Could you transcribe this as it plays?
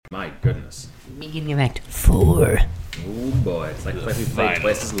My goodness. Beginning of Act 4. Oh boy, it's like we played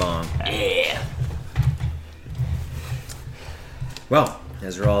twice as long. Yeah. Well,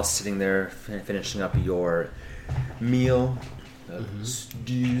 as you're all sitting there finishing up your meal,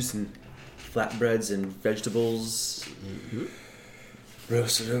 stews and flatbreads and vegetables,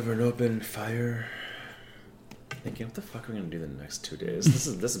 roasted over an open fire, thinking, what the fuck are we gonna do the next 2 days? This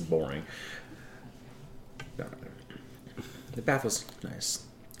is boring. The bath was nice.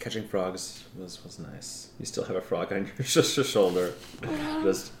 Catching frogs was nice. You still have a frog on your shoulder,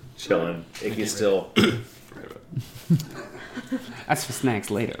 just chilling. Icky still. That's for snacks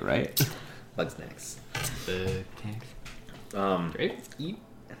later, right? Bug snacks. Ravens eat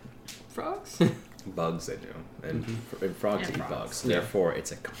frogs? Bugs they do, and frogs eat bugs. Yeah. Therefore,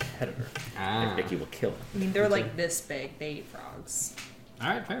 it's a competitor. And Icky will kill him. I mean, they're like this big. They eat frogs. All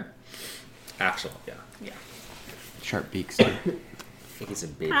right, fair. Actually, yeah. Yeah. Sharp beaks. Icky's a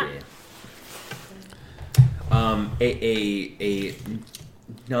baby. A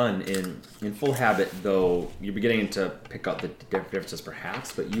nun in full habit, though you're beginning to pick up the differences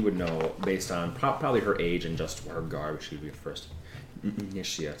perhaps, but you would know based on probably her age and just her garb, she'd be your first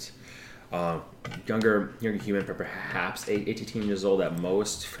initiate. Younger human, perhaps 18 years old at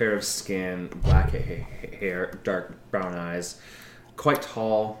most, fair of skin, black hair, dark brown eyes, quite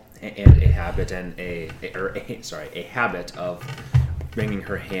tall, and a habit of wringing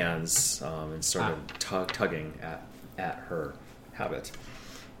her hands and sort of tugging at her habit.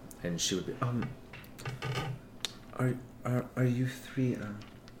 And she would be, are you three,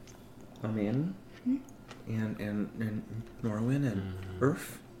 Amin? And Norwin and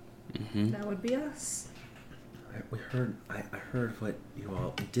Urf? That would be us. I heard what you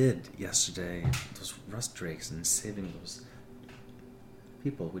all did yesterday, those rust drakes and saving those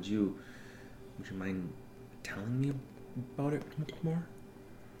people. Would you mind telling me about it more?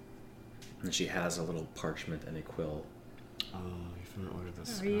 And she has a little parchment and a quill. Oh, you from the Order of the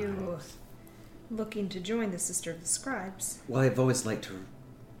Scribes. Are you looking to join the Sister of the Scribes? Well, I've always liked to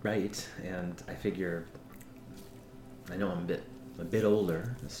write, and I figure I know I'm a bit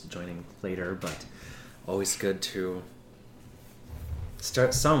older, just joining later, but always good to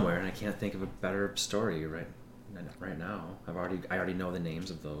start somewhere, and I can't think of a better story right now. I already know the names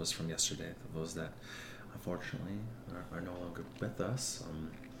of those from yesterday, those that unfortunately are no longer with us.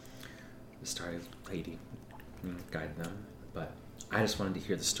 The Starry Lady guided them, but I just wanted to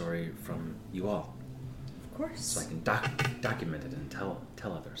hear the story from you all, Of course. so I can document it and tell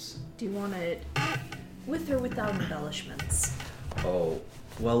others. Do you want it with or without embellishments? Oh,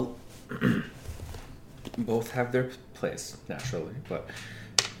 well, both have their place, naturally, but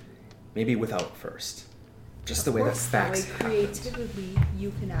maybe without first. Just the way that facts That way creatively,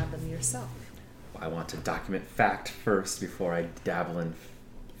 you can add them yourself. I want to document fact first before I dabble in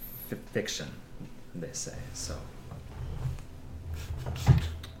fiction, they say, so.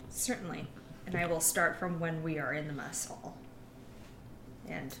 Certainly. And I will start from when we are in the mess hall.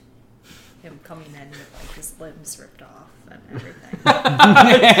 And him coming in with like his limbs ripped off and everything.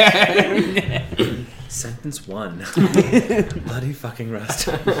 Sentence 1. Bloody fucking rust.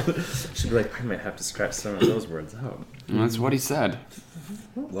 She'd be like, I might have to scratch some of those words out. That's what he said.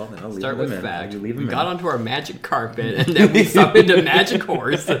 Well, then I'll leave Start them with in. fact. You leave We them got in. onto our magic carpet, and then we summoned a magic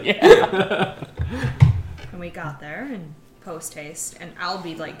horse. And we got there and post haste, and I'll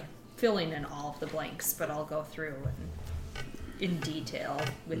be like filling in all of the blanks, but I'll go through and in detail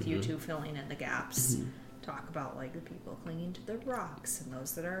with you two filling in the gaps. Talk about like the people clinging to the rocks and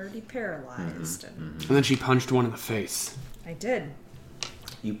those that are already paralyzed. And And then she punched one in the face. I did.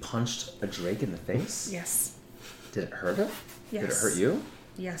 You punched a drake in the face? Yes. Did it hurt her? Yes. Did it hurt you?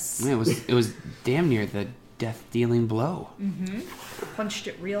 Yes. Yeah, it was damn near the death-dealing blow. Punched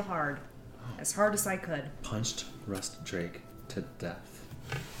it real hard. As hard as I could. Punched Rust Drake to death.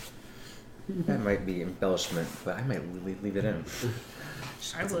 That might be embellishment, but I might leave it in.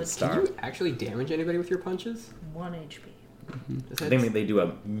 I would. Did you actually damage anybody with your punches? 1 HP. I think they do a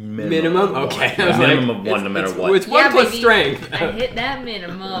minimum. Minimum? Of Okay. one. I was Minimum like, of 1 no matter it's, what. It's 1 plus baby. strength. I hit that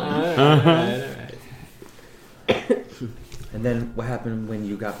minimum. Alright. And then what happened when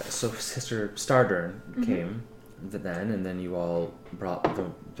you got back? So Sister Stardern came then, and then you all brought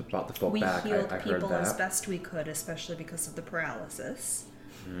the folk We back. healed I heard people that. as best we could, especially because of the paralysis.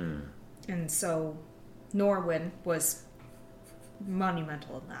 And so Norwin was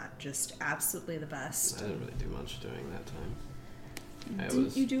monumental in that. Just absolutely the I best. didn't really do much during that time.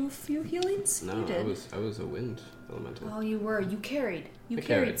 Didn't you do a few healings? No, You did. I was a wind elemental. Oh, you were. You carried. You I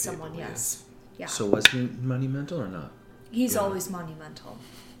carried carried someone, people, yes. Yeah. So was he monumental or not? He's Yeah. always monumental.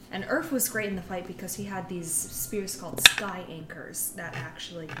 And Urf was great in the fight because he had these spears called sky anchors that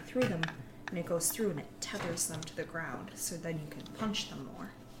actually you threw them and it goes through and it tethers them to the ground, so then you can punch them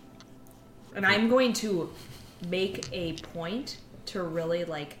more. And I'm going to make a point to really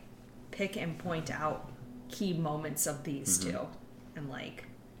like pick and point out key moments of these two, and like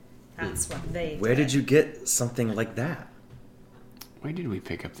that's what they. Where did you get something like that? Where did we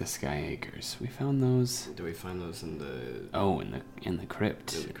pick up the sky acres? We found those. Do we find those in the... Oh, in the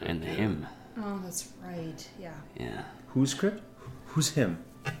crypt. In the crypt, and the yeah. hymn. Oh, that's right. Yeah. Yeah. Whose crypt? Who's him?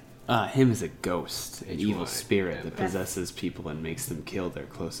 Him is a ghost, an evil spirit yeah, that but- possesses people and makes them kill their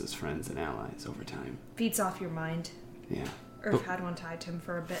closest friends and allies over time. Feeds off your mind. Yeah. Urf But had one tied to him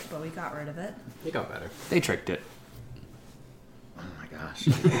for a bit, but we got rid of it. He got better. they tricked it. Oh my gosh.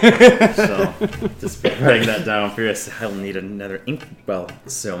 So, just writing that down for you, I'll need another ink well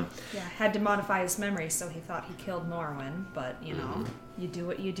soon. Yeah, had to modify his memory, so he thought he killed Norwin, but you know, you do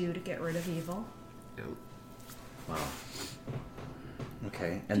what you do to get rid of evil. Yeah. Wow.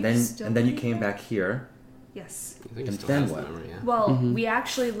 Okay, Do and you then still and then you believe came that? back here. Yes. I think he And still then has what? the memory, yeah. Well, we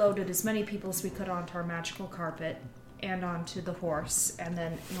actually loaded as many people as we could onto our magical carpet and onto the horse, and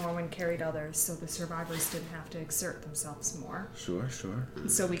then Norwin carried others, so the survivors didn't have to exert themselves more. Sure.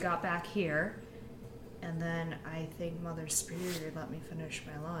 So we got back here, and then I think Mother Superior let me finish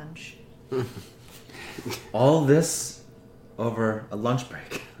my lunch. All this over a lunch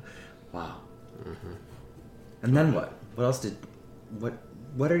break. Wow. And then what? What else did?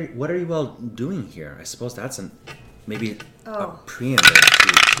 What are you all doing here? I suppose that's maybe a Oh. preamble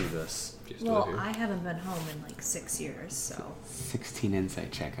to this. She's still Well, here. I haven't been home in like 6 years, so 16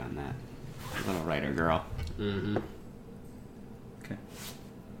 insight check on that. Little writer girl. Mm-hmm. Okay.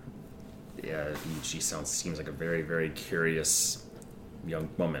 Yeah, she seems like a very, very curious young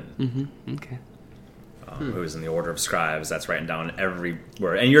woman Mm-hmm. Okay. who's in the Order of Scribes. That's writing down every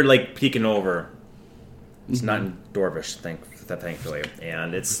word, and you're like peeking over. It's not in Dwarvish, thankfully,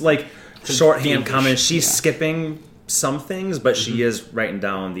 and it's like shorthand comments. She's yeah. skipping some things, but she is writing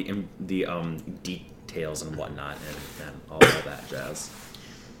down the details and whatnot, and all that jazz.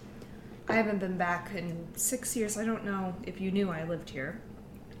 I haven't been back in 6 years. I don't know if you knew I lived here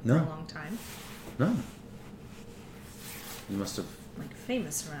for No, a long time. no. You must have. Like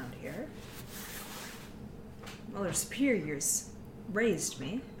famous around here. Mother Superiors raised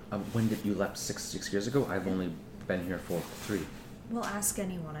me. When did you left? Six years ago? I've only been here for 3. Well, ask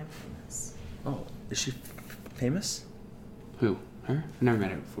anyone. I'm famous. Oh, is she famous? Who? Her? I've never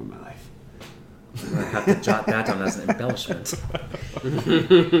met her before in my life. I have to jot that down as an embellishment.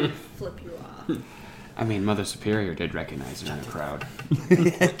 Flip you off. I mean, Mother Superior did recognize her in the crowd.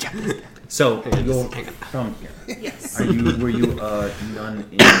 So you're hang on. from here. Yes. Were you a nun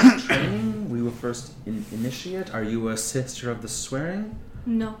in training? Were you a first initiate? Are you a sister of the swearing?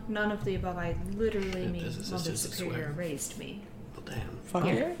 No, none of the above. I literally Yeah, mean this is Mother just a Superior swear. raised me. Well, damn. Fuck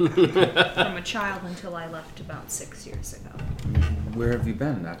Here. yeah. From a child until I left about 6 years ago. Where have you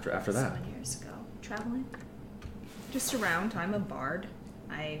been after that? 7 years ago. Traveling. Just around. I'm a bard.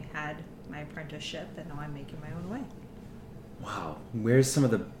 I had my apprenticeship and now I'm making my own way. Wow. Where's some of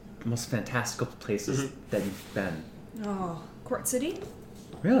the most fantastical places that you've been? Oh, Court City?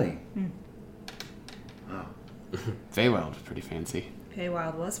 Really? Wow. Feywild was pretty fancy.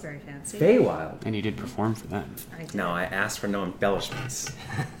 Feywild was very fancy. Feywild. And you did perform for them. I did. No, I asked for no embellishments.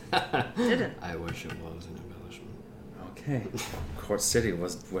 Didn't. I wish it was an embellishment. Okay. Court City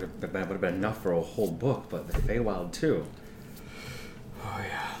would have been enough for a whole book, but the Feywild too. Oh,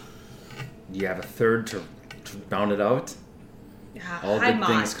 yeah. You have a third to round it out. All Hi, good Mott.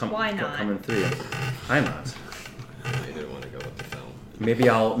 things Why not? coming through. I'm not. I didn't want to go with the film. Maybe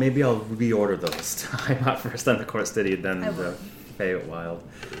I'll reorder those. I'm not first, then the Court City, then I the will. Feywild.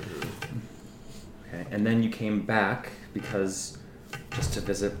 Okay, and then you came back because just to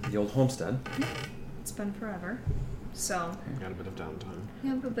visit the old homestead. It's been forever. So, Got a bit of downtime. you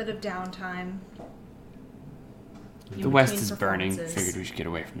have a bit of downtime. In The West between is burning. performances. Figured we should get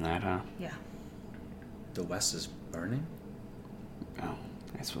away from that, huh? Yeah. The West is burning. Oh,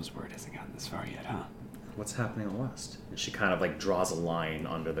 I suppose word hasn't gotten this far yet, huh? What's happening in the West? And she kind of like draws a line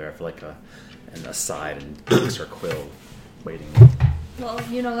under there for like an aside and takes her quill, waiting. Well,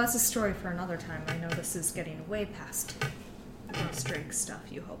 you know, that's a story for another time. I know this is getting way past the Ghost Drake stuff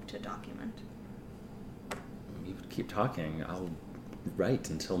you hope to document. You keep talking. I'll write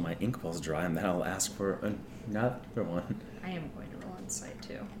until my inkwell's dry, and then I'll ask for another one. I am going to roll insight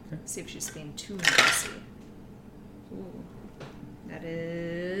too. Okay. See if she's being too noisy. Ooh. That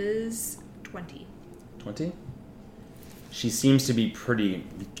is 20. 20. she seems to be pretty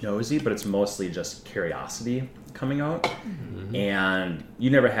nosy, but it's mostly just curiosity coming out. Mm-hmm. And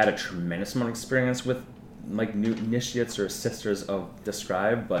you never had a tremendous amount of experience with like new initiates or sisters of the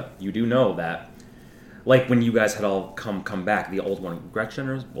scribe, but you do know that, like when you guys had all come back, the old one, Gretchen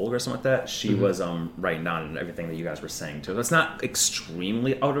or Olga or something like that, she was writing down everything that you guys were saying too. That's not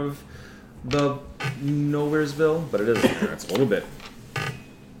extremely out of the Nowheresville, but it is. It's a little bit.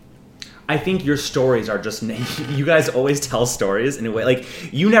 I think your stories are just, you guys always tell stories in a way, like,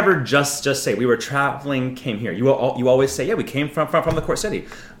 you never just say, we were traveling, came here. You always say, yeah, we came from the Court City.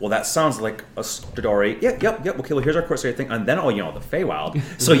 Well, that sounds like a story. Yep, okay, well, here's our Court City thing. And then, the Feywild.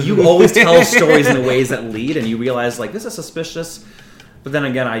 So you always tell stories in the ways that lead, and you realize, like, this is suspicious. But then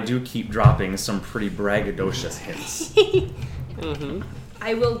again, I do keep dropping some pretty braggadocious hints. Mm-hmm.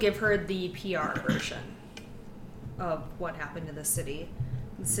 I will give her the PR version of what happened to the city.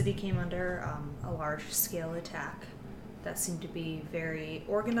 The city came under a large-scale attack that seemed to be very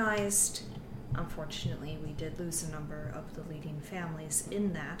organized. Unfortunately, we did lose a number of the leading families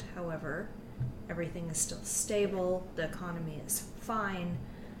in that. However, everything is still stable. The economy is fine.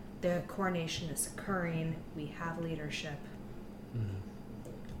 The coronation is occurring. We have leadership.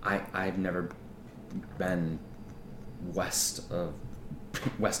 I've never been west of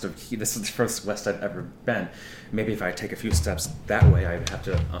this is the first west I've ever been. Maybe if I take a few steps that way, I'd have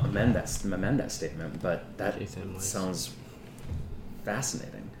to amend that statement. But that sounds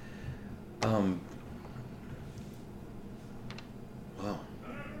fascinating. Wow.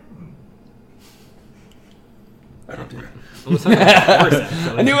 I don't do it.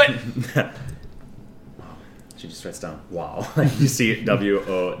 I knew it. Wow. She just writes down wow. You see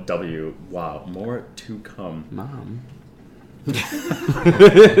WOW. Wow. More to come. Mom.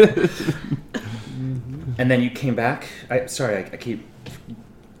 And then you came back. I keep.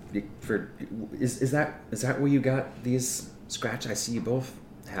 Is that where you got these scratch? I see you both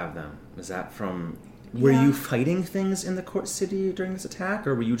have them. Is that from? Were you fighting things in the Court City during this attack,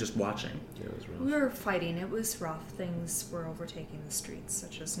 or were you just watching? Yeah, it was rough. We were fighting. It was rough. Things were overtaking the streets,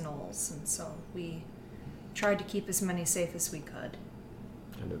 such as gnolls, and so we tried to keep as many safe as we could.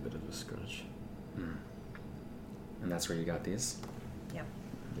 And a bit of a scratch. And that's where you got these? Yep.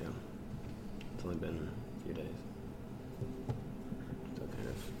 Yeah. It's only been a few days. Still kind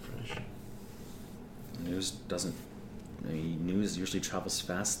of fresh. News usually travels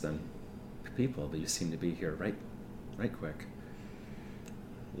fast than people, but you seem to be here right quick.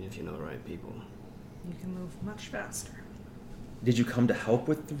 If you know the right people. You can move much faster. Did you come to help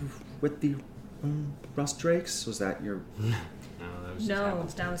with the Rust Drakes? Was that your?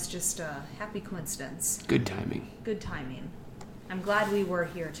 That was just a happy coincidence. Good timing. Good timing. I'm glad we were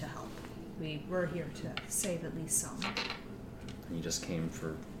here to help. We were here to save at least some. And you just came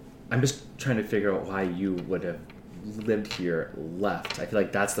for. I'm just trying to figure out why you would have lived here, left. I feel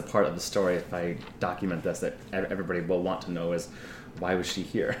like that's the part of the story, if I document this, that everybody will want to know is, why was she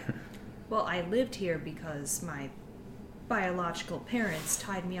here? Well, I lived here because my biological parents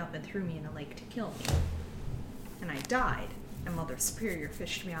tied me up and threw me in a lake to kill me. And I died. And Mother Superior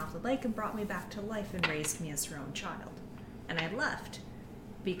fished me out of the lake and brought me back to life and raised me as her own child. And I left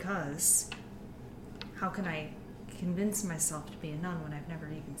because how can I convince myself to be a nun when I've never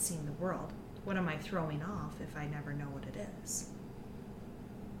even seen the world? What am I throwing off if I never know what it is?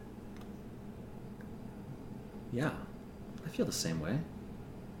 Yeah, I feel the same way.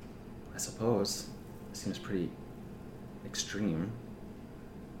 I suppose. It seems pretty extreme.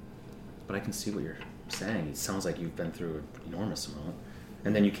 But I can see what you're saying. It sounds like you've been through an enormous amount.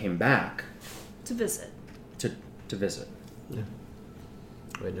 And then you came back. To visit. To visit. Yeah.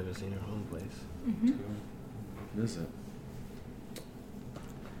 We'd never seen her home place. Mm-hmm. To visit.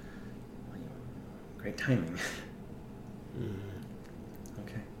 Great timing.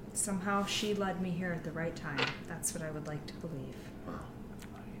 Okay. Somehow she led me here at the right time. That's what I would like to believe. Wow.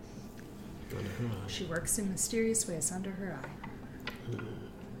 She works in mysterious ways under her eye.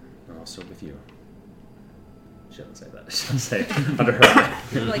 And also with you. She doesn't say that. She doesn't say under her eye.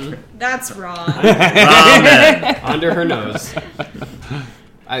 Like, that's wrong. Ramen. Under her nose.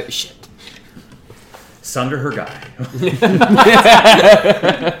 Shit. It's under her guy.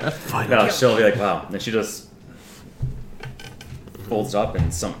 No, she'll be like, wow. And then she just folds up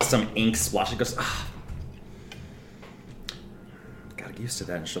and some ink splashes. Goes, Gotta get used to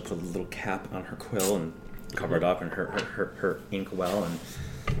that. And she'll put a little cap on her quill and cover it up and her ink well and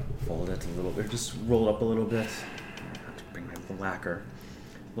fold it a little bit. Just roll it up a little bit. I have to bring my lacquer.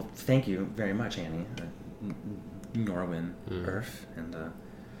 Well, thank you very much, Annie. Norwin, Earth, and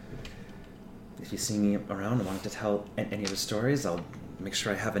if you see me around and want to tell any of the stories, I'll make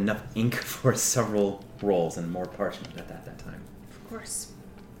sure I have enough ink for several rolls and more parchment at that time. Of course.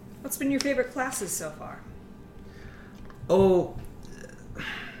 What's been your favorite classes so far? Oh,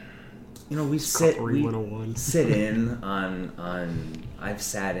 we sit Coppery 101. sit in on I've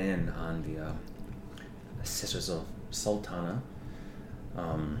sat in on the Sisters of Sultana.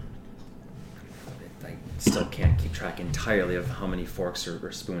 I still can't keep track entirely of how many forks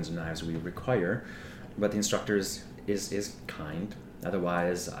or spoons and knives we require, but the instructor is kind.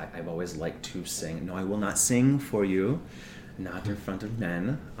 Otherwise, I've always liked to sing. No, I will not sing for you, not in front of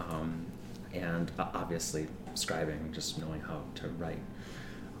men, and obviously scribing, just knowing how to write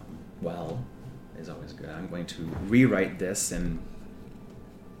well is always good. I'm going to rewrite this and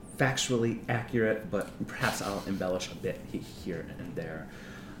factually accurate, but perhaps I'll embellish a bit here and there.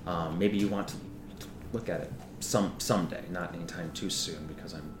 Maybe you want to look at it someday, not anytime too soon,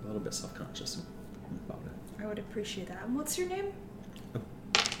 because I'm a little bit self-conscious about it. I would appreciate that. And what's your name?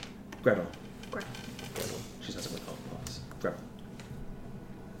 Gretel. Gretel. She says it without pause. Gretel.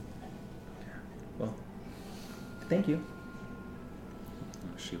 Well, thank you.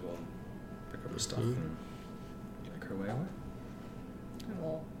 She will pick up her stuff and make her way away. I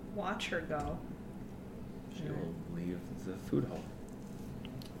will watch her go. She will leave the food hall.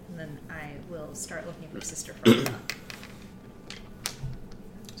 And then I will start looking for Sister Franca.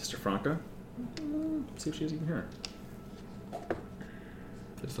 Sister Franca? See if she's even here.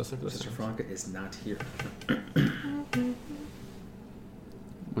 Sister Franca is not here.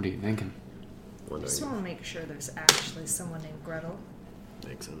 What are you thinking? I just want to make sure there's actually someone named Gretel.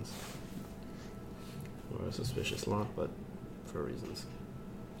 Makes sense. We're a suspicious lot, but for reasons.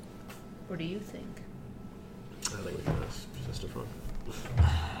 What do you think? I think we can ask Sister Franca.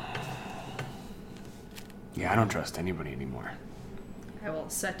 Yeah, I don't trust anybody anymore. I will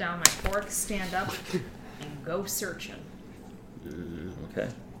set down my fork, stand up, and go searching. Okay.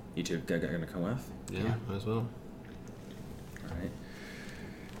 You two gonna come with? Yeah, might as well. Alright.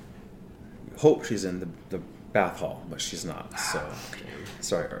 Hope she's in the bath hall, but she's not, so...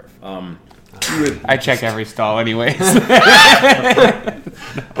 Sorry, Irv. I check every stall anyways.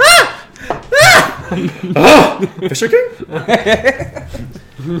 Fisher King?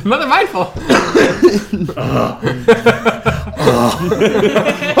 Mother mindful.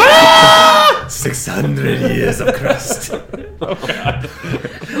 600 years of crust.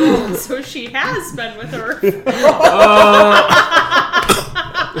 So she has been with her.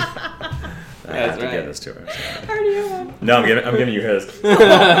 I have to give this to her. Already have one. No, I'm giving you his.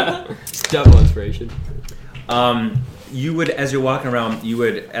 It's double inspiration. You would, as you're walking around,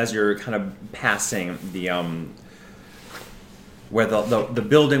 as you're kind of passing the where the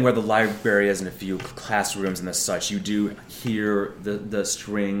building where the library is and a few classrooms and the such, you do hear the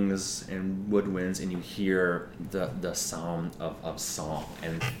strings and woodwinds, and you hear the sound of song,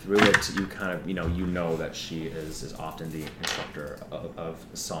 and through it you kind of you know that she is often the instructor of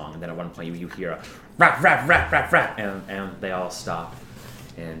song. And then at one point you hear a rap rap rap rap rap, and they all stop,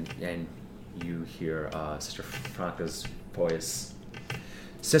 and you hear Sister Franca's voice.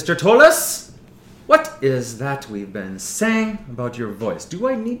 Sister Tollus, what is that we've been saying about your voice? Do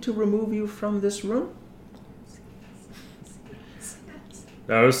I need to remove you from this room?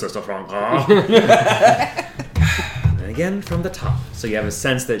 No, Sister Franca. And again from the top. So you have a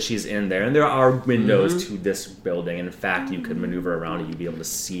sense that she's in there, and there are windows to this building. In fact, you could maneuver around and you'd be able to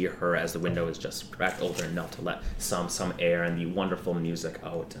see her as the window is just cracked open enough to let some air and the wonderful music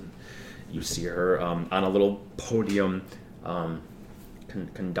out. And you see her on a little podium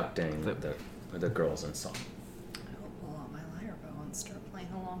conducting the girls in song. I will pull out my lyre bow and start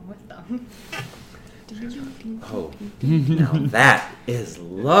playing along with them. Oh, now that is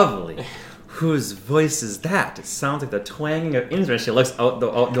lovely. Whose voice is that? It sounds like the twanging of instruments. She looks out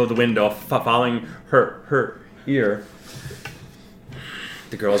the window, following her ear.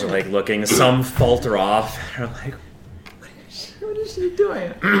 The girls are like looking. Some falter off. They're like, what is she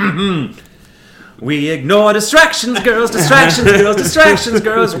doing? We ignore distractions, girls. Distractions, girls. Distractions,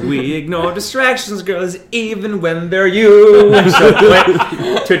 girls. We ignore distractions, girls, even when they're you.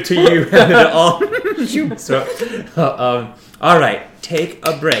 So to you and all. So, all right, take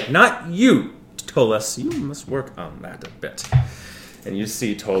a break. Not you, Tollus. You must work on that a bit. And you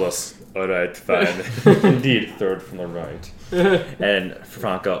see Tollus. All right, fine. Indeed, third from the right. And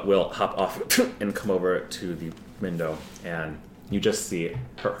Franca will hop off and come over to the window, and you just see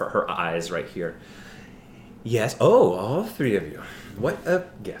her eyes right here. Yes. Oh, all three of you. What a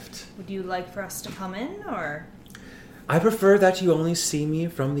gift. Would you like for us to come in, or? I prefer that you only see me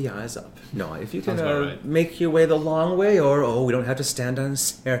from the eyes up. No, if you can Sounds about right. make your way the long way, or we don't have to stand on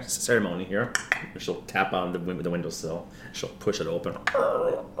ceremony here. She'll tap on the windowsill. She'll push it open.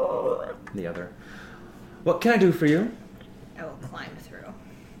 The other. What can I do for you? I will climb through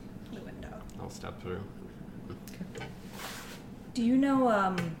the window. I'll step through. Do you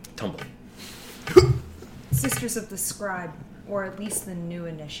know Tumble. Sisters of the Scribe, or at least the new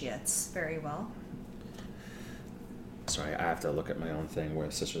initiates, very well? Sorry, I have to look at my own thing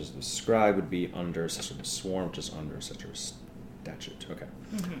where Sisters of the Scribe would be under Sisters of the Swarm, which is under Sisters Statute. Okay.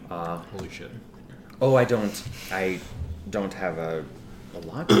 Holy shit. Oh, I don't have a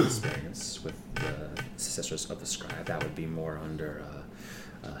lot of experience with the Sisters of the Scribe. That would be more under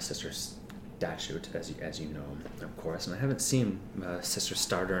Sisters Statute, as you know, of course. And I haven't seen Sister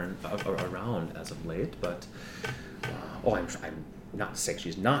Stardern around as of late, but I'm not saying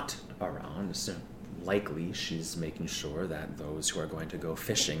she's not around. It's likely she's making sure that those who are going to go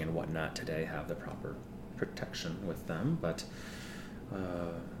fishing and whatnot today have the proper protection with them. But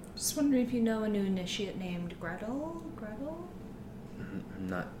Just wondering if you know a new initiate named Gretel? I'm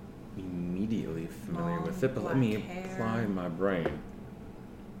not immediately familiar Long with it, but let me black hair. apply my brain.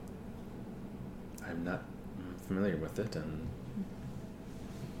 I'm not familiar with it, and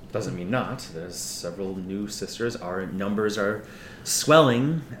doesn't mean not. There's several new sisters. Our numbers are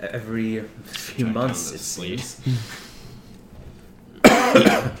swelling every few Check months, down it the sleeve. seems.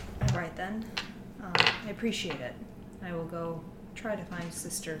 All right then. I appreciate it. I will go try to find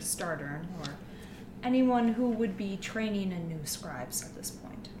Sister Stardern or anyone who would be training in new scribes at this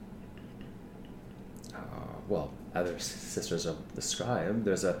point. Well, other Sisters of the Scribe.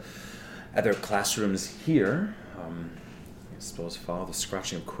 There's other classrooms here. I suppose follow the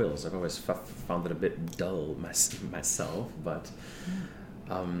scratching of quills. I've always found it a bit dull myself, but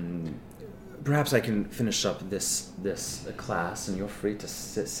perhaps I can finish up this class, and you're free to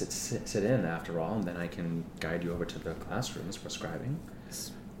sit in after all, and then I can guide you over to the classrooms for scribing.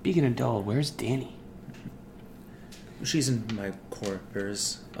 Speaking of dull, where's Danny? She's in my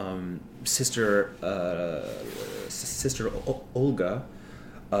quarters. Sister Olga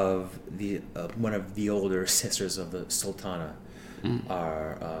of the one of the older sisters of the Sultana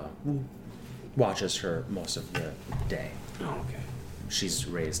watches her most of the day. Oh, okay. She's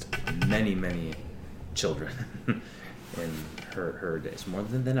raised many children in her days, more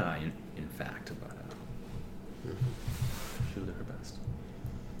than I, in fact. But she'll do her best.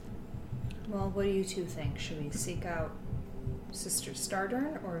 Well, what do you two think? Should we seek out Sister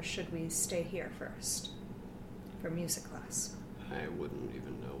Stardern, or should we stay here first for music class? I wouldn't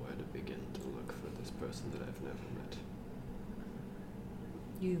even know where to begin to look for this person that I've never met.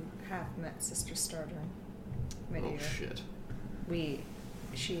 You have met Sister Stardern, my dear. Oh shit.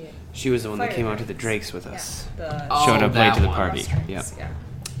 She was the one that Fire came out to the Drakes. Drakes with us. Yeah, Oh, Showed up late that to the one. party. Drakes, Yep. yeah.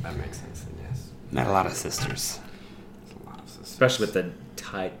 That makes sense then, yes. Met a lot of sisters. There's a lot of sisters. Especially with the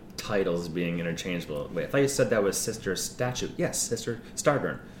titles being interchangeable. Wait, I thought you said that was Sister Statute. Yes, Sister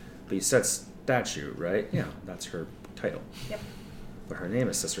Stardern. But you said Statute, right? Yeah, that's her title. Yep. But her name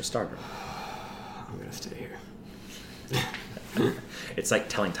is Sister Stardern. I'm gonna stay here. It's like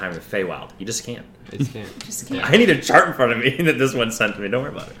telling time in the Feywild. You just can't. It's can't. Just can't. I need a chart in front of me that this one sent to me. Don't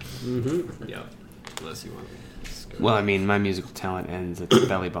worry about it. Mm-hmm. Yep. Unless you want me to just go. Well, I mean, my musical talent ends at the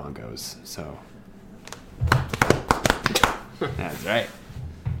belly bongos, so. That's right.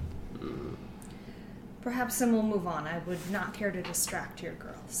 Perhaps then we'll move on. I would not care to distract your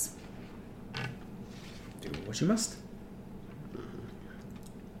girls. Do what you must.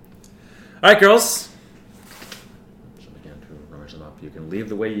 All right, girls. She'll begin to rummage them up. You can leave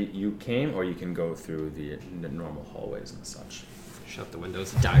the way you came, or you can go through the normal hallways and such. Shut the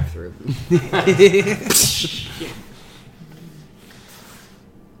windows, dive through.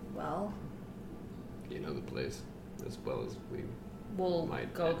 Well, You know the place as well as we. we'll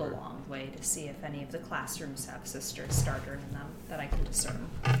Might go the ever. long way to see if any of the classrooms have Sister Stardern in them that I can discern.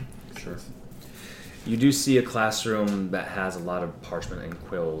 Sure. You do see a classroom that has a lot of parchment and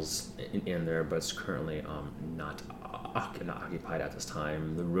quills in there, but it's currently not occupied at this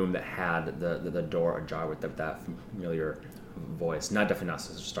time. The room that had the door ajar with that familiar voice, definitely not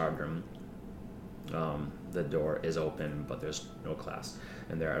Sister Stardom. The door is open, but there's no class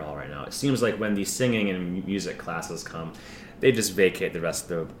in there at all right now. It seems like when the singing and music classes come, they just vacate the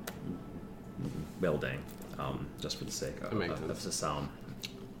rest of the building, just for the sake That makes of sense. the sound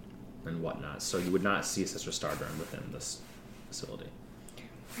and whatnot. So you would not see Sister Stardom within this facility.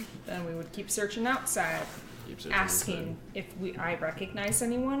 Then we would keep searching outside, Keep searching asking if I recognize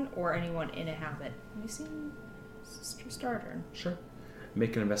anyone or anyone in a habit. Have you seen Sister Stardern? Sure.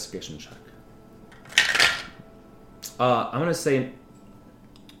 Make an investigation check. I'm gonna say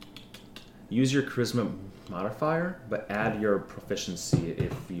use your charisma modifier, but add your proficiency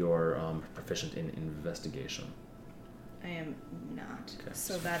if you're proficient in investigation. I am not. Okay.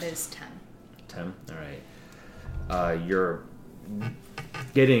 So that is 10. 10? Alright. You're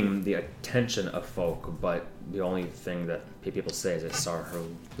getting the attention of folk, but the only thing that people say is they saw her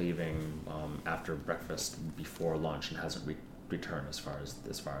leaving after breakfast before lunch and hasn't returned as far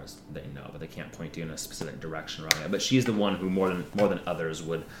as they know, but they can't point you in a specific direction around it. But she's the one who more than others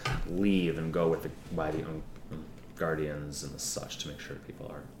would leave and go by the guardians and the such to make sure people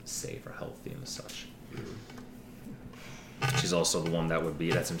are safe or healthy and the such. She's also the one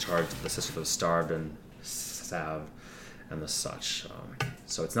that's in charge of the Sisters of Starved and Sav and the such.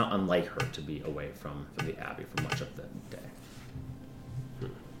 So it's not unlike her to be away from the Abbey for much of the day.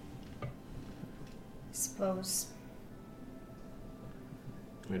 I suppose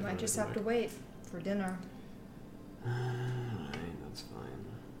we might just have to wait for dinner. Alright, that's fine.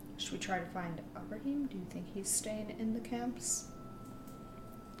 Should we try to find Ibrahim? Do you think he's staying in the camps?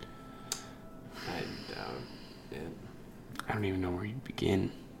 I doubt it. I don't even know where you'd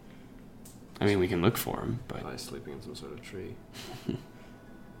begin. I mean, we can look for him, but... Probably sleeping in some sort of tree. Or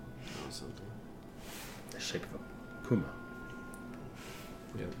something. The shape of a puma.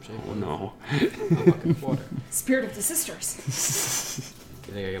 Yeah, shape Oh, no. A bucket of water. Spirit of the sisters.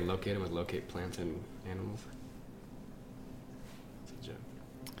 You think I can locate him with locate plants and animals? It's a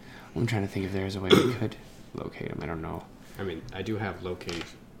joke. I'm trying to think if there's a way we could locate him. I don't know. I mean, I do have locate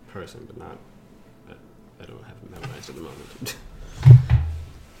person, but not... I don't have it memorized at the moment.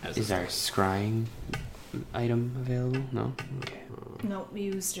 Is our scrying item available? No? Okay. Nope, we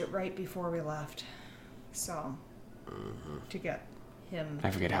used it right before we left. So, to get him...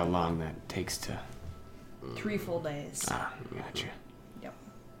 I forget how long that takes to... 3 full days. Ah, gotcha. Yep.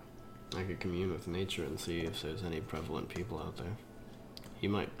 I could commune with nature and see if there's any prevalent people out there. He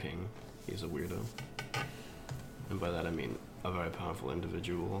might ping. He's a weirdo. And by that I mean a very powerful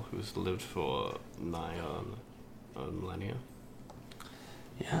individual who's lived for nigh on a millennia.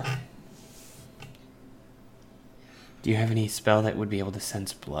 Yeah. Do you have any spell that would be able to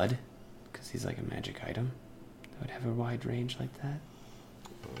sense blood? Because he's like a magic item that would have a wide range like that?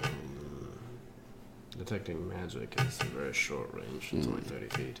 Detecting magic is a very short range. It's only 30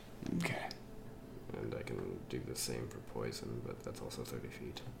 feet. Okay. And I can do the same for poison, but that's also 30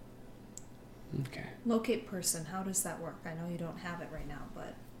 feet. Okay. Locate person, how does that work? I know you don't have it right now,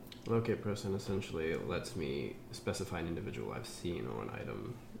 but... Locate person essentially lets me specify an individual I've seen or an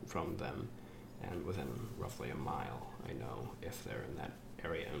item from them, and within roughly a mile, I know if they're in that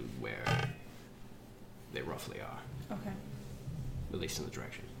area and where they roughly are. Okay. At least in the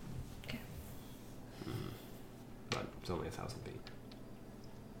direction. Okay. But it's only 1,000 feet.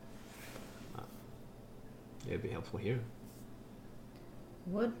 It'd be helpful here.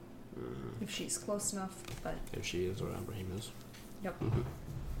 Would? If she's close enough, but... If she is or Ibrahim is. Yep.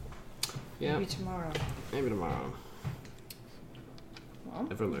 Yeah, Maybe tomorrow. maybe tomorrow. Well,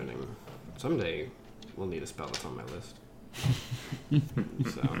 Ever learning. Someday we'll need a spell that's on my list.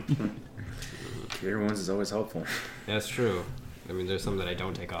 So, Cure wounds is always helpful. that's true. I mean, there's some that I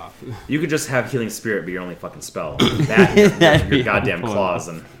don't take off. You could just have Healing Spirit be your only fucking spell. That your goddamn helpful. claws,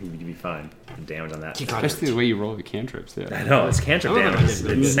 and you'd be fine. Damage on that. Especially the way you roll the cantrips, yeah. I know, it's cantrip I don't know damage. if I It's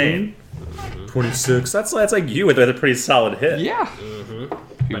did insane. 26. That's like you with a pretty solid hit. Yeah.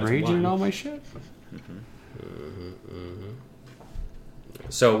 Mm-hmm. Be But it's raging and one. all my shit.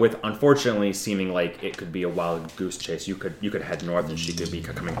 So with unfortunately seeming like it could be a wild goose chase, you could head north and she could be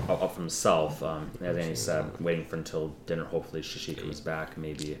coming up from south. As Annie said, waiting for until dinner. Hopefully she comes back.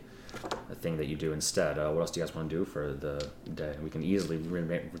 Maybe a thing that you do instead. What else do you guys want to do for the day? We can easily ring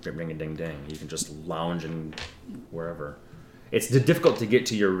a ding ding. You can just lounge in wherever. It's difficult to get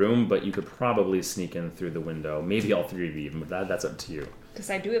to your room, but you could probably sneak in through the window. Maybe all three of you, even. But that's up to you. because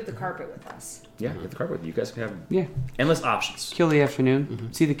I do have the carpet with us. Yeah, get the carpet with you. You guys can have Yeah. endless options. Kill the afternoon.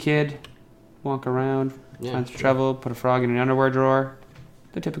 See the kid. Walk around. Yeah, Find some sure. trouble. Put a frog in an underwear drawer.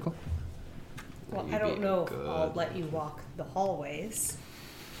 The typical. Well, You'd I don't be know if good. I'll let you walk the hallways.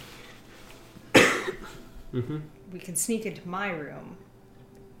 Mm-hmm. We can sneak into my room,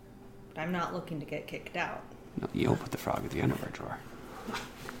 but I'm not looking to get kicked out. No, you'll put the frog in the underwear drawer.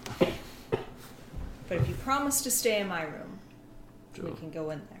 But if you promise to stay in my room, we Sure. can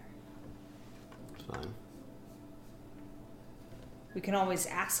go in there. It's fine. We can always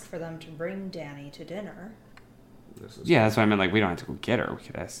ask for them to bring Danny to dinner. This is Yeah, that's what I meant. Like, we don't have to go get her. We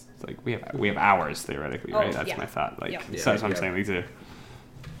could ask. Like, we have hours theoretically, Oh, right? That's yeah. my thought. Like, Yep. so that's what I'm Yeah. saying. These are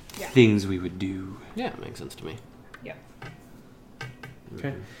Yeah. things we would do. Yeah, it makes sense to me. Yeah.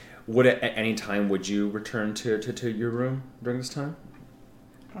 Okay. Would at any time would you return to your room during this time?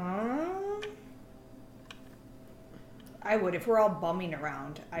 I would. If we're all bumming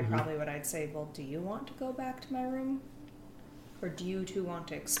around, I probably would. I'd say, well, do you want to go back to my room? Or do you two want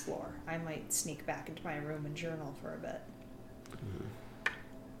to explore? I might sneak back into my room and journal for a bit.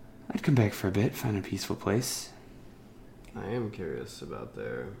 I'd come back for a bit, find a peaceful place. I am curious about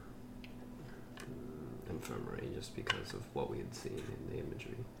their infirmary just because of what we had seen in the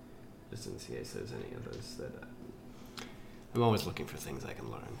imagery. Just in case there's any others that... I'm always looking for things I can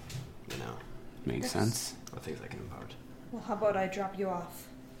learn, you know? Makes sense. Or things I can impart. Well, how about I drop you off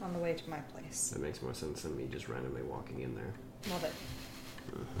on the way to my place? That makes more sense than me just randomly walking in there. Love it.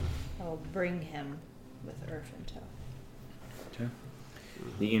 I will bring him with Irv in tow. Okay.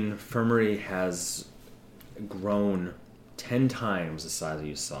 The infirmary has grown 10 times the size that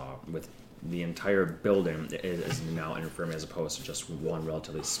you saw. With the entire building is now an infirmary as opposed to just one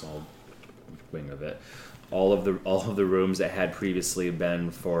relatively small wing of it. All of the rooms that had previously been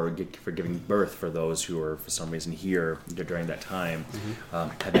for giving birth for those who were for some reason here during that time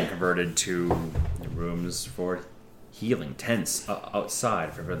have been converted to rooms for healing, tents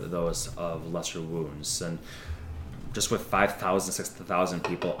outside for those of lesser wounds. And just with 5,000, 6,000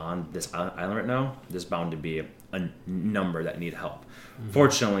 people on this island right now, there's bound to be a number that need help.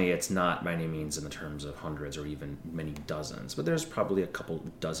 Fortunately, it's not by any means in the terms of hundreds or even many dozens, but there's probably a couple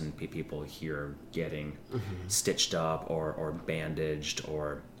dozen people here getting stitched up or bandaged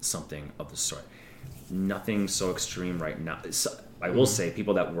or something of the sort. Nothing so extreme right now. So, I will say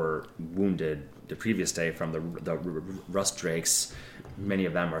people that were wounded the previous day from the rust drakes, many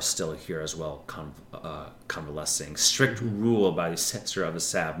of them are still here as well, convalescing. Strict rule by the sister of the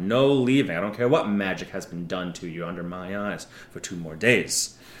Sab: no leaving. I don't care what magic has been done to you under my eyes for 2 more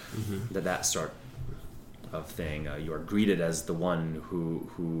days. That sort of thing. You are greeted as the one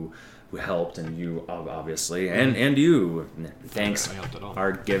who helped, and you obviously, and you. Thanks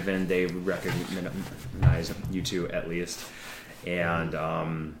are given. They recognize you two at least,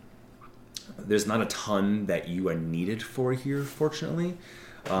 and there's not a ton that you are needed for here, fortunately,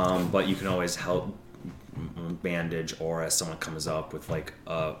 but you can always help bandage, or as someone comes up with like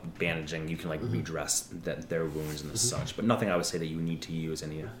bandaging, you can like redress their wounds and such. But nothing I would say that you need to use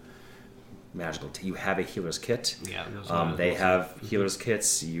any magical. You have a healer's kit. Yeah, they have healer's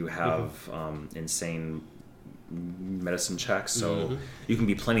kits. You have insane medicine checks, so you can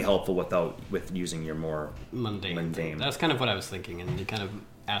be plenty helpful with using your more mundane. That's kind of what I was thinking, and you kind of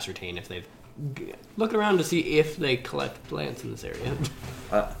ascertain if they've look around to see if they collect plants in this area.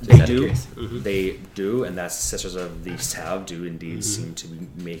 They do. They do, and that's Sisters of the Sav do indeed seem to be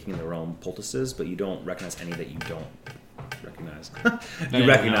making their own poultices, but you don't recognize any that you don't recognize. You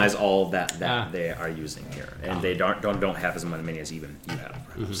recognize all that they are using here, and they don't have as many as even you have,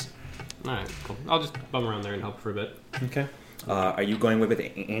 perhaps. All right, cool. I'll just bum around there and help for a bit. Okay. Are you going with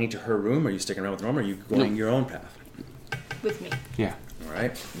Annie to her room? Are you sticking around with Rome? Or are you going your own path? With me. Yeah. All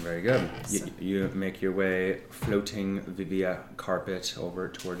right. Very good. You make your way floating via carpet over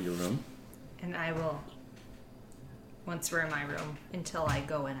toward your room. And I will, once we're in my room, until I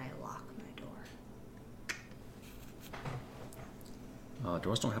go in, I lock my door.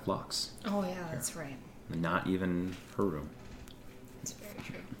 Doors don't have locks. Oh, yeah, that's right. Not even her room. That's very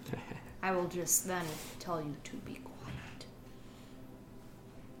true. I will just then tell you to be quiet.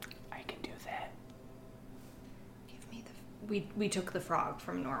 I can do that. Give me the... We took the frog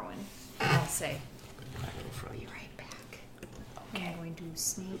from Norwin. I'll say, I'll be right back. Okay. I'm going to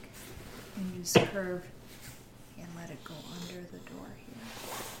sneak and use curve and let it go under the door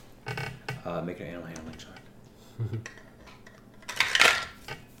here. Make an animal handling check.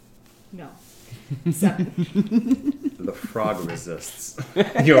 No. 7. The frog resists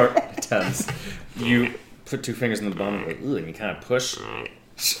your attempts. You put 2 fingers in the bum and you kind of push, and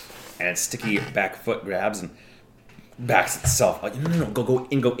its sticky back foot grabs and backs itself. Like, no, go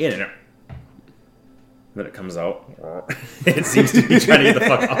in. And then it comes out. It seems to be trying to get the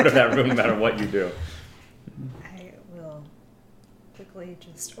fuck out of that room no matter what you do. I will quickly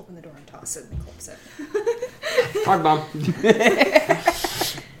just open the door and toss it and close it. Frog bomb.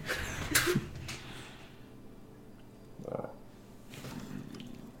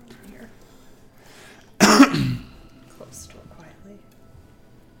 Here. Close the door quietly.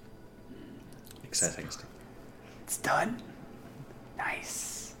 Exciting. It's done.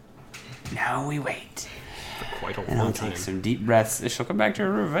 Nice. Now we wait. For quite a And I'll long time. take some deep breaths. She'll come back to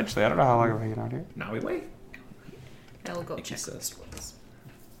her room eventually. I don't know how long I'm hanging out here. Now we wait. I will go Like check he the says. scrolls.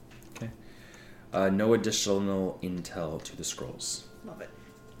 Okay. No additional intel to the scrolls. Love it.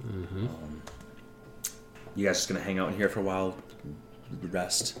 You guys just gonna hang out in here for a while,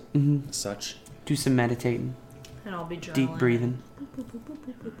 rest, such. Do some meditating, And I'll be journaling. deep breathing.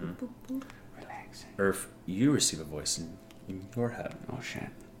 Relax. Earth, you receive a voice in your head. Oh shit.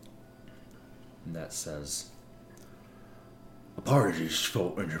 And that says, "Apologies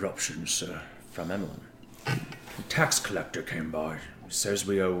for interruptions, sir." From Emily. The tax collector came by. He says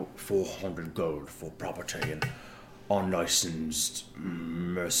we owe 400 gold for property and unlicensed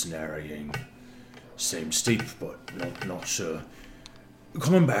mercenarying. Seems steep, but not sure.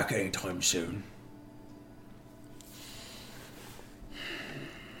 Coming back anytime soon.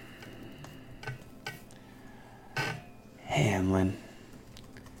 Hey, Emlyn.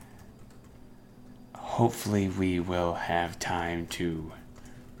 Hopefully we will have time to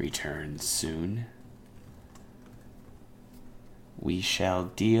return soon. We shall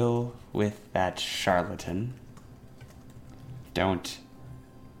deal with that charlatan. Don't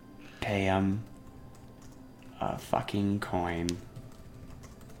pay him a fucking coin.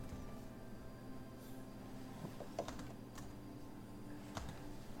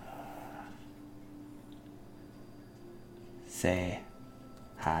 Say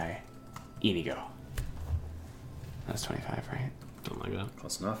hi. Inigo. That's 25, right? Something like that.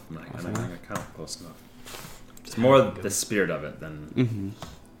 Close enough. I'm not Close going enough. to count. Close enough. It's more the spirit of it than.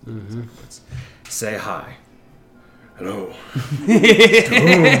 It's, say hi. Hello.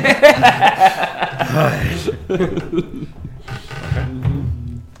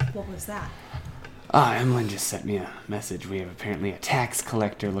 What was that? Emlyn just sent me a message. We have apparently a tax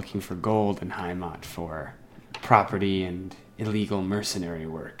collector looking for gold in Heimat for property and illegal mercenary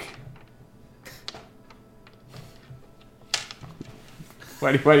work.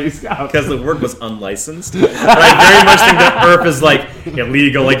 Why do you stop? Because the work was unlicensed. And I very much think that Earth is like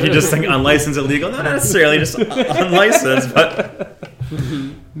illegal. Like you just think unlicensed, illegal. Not necessarily, just unlicensed. But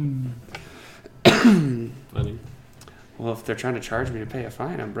Funny. Well, if they're trying to charge me to pay a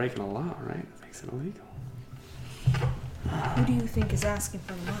fine, I'm breaking a law, right? That makes it illegal. Who do you think is asking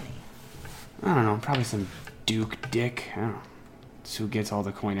for the money? I don't know. Probably some Duke Dick. I don't know. It's who gets all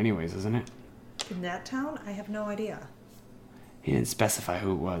the coin anyways, isn't it? In that town? I have no idea. He didn't specify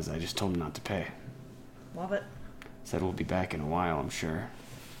who it was. I just told him not to pay. Love it. Said we'll be back in a while, I'm sure.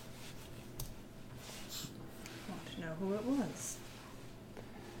 Want to know who it was.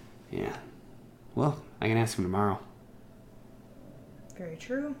 Yeah. Well, I can ask him tomorrow. Very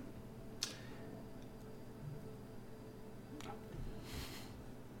true.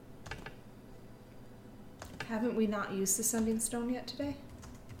 Haven't we not used the sending stone yet today?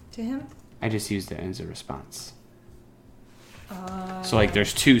 To him? I just used it as a response. Uh, So, like,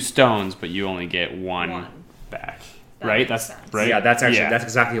 there's 2 stones, but you only get one back. That Right? makes That's sense. right. yeah, that's actually Yeah. that's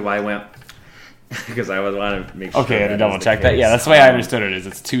exactly why I went. Because I was wanting to make sure. Okay, I had to that double is the check that. case. Yeah, that's the way I understood it. Is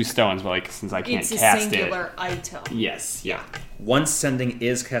it's 2 stones, but like since I can't It's a cast singular item. it. Yes. Yeah. Once sending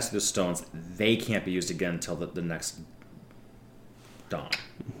is cast to the stones, they can't be used again until the next dawn.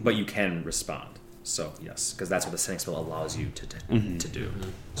 But you can respond. So yes, because that's what the sending spell allows you to do.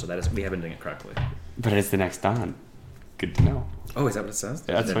 So that is we have been doing it correctly. But it's the next dawn. Good to know. Oh, is that what it says?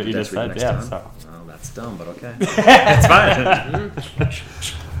 That's Then what you that's just read said. next Yeah. dawn? So. Oh, that's dumb, but okay. It's fine.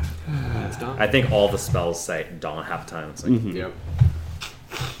 It's done. I think all the spells say dawn half the time. It's like, Yep.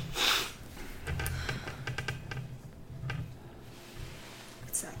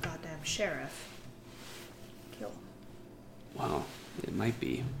 It's that goddamn sheriff. Kill. Well, it might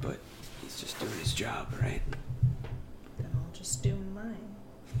be, but he's just doing his job, right? Then I'll just do mine.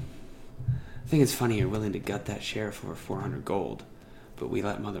 I think it's funny you're willing to gut that sheriff over 400 gold, but we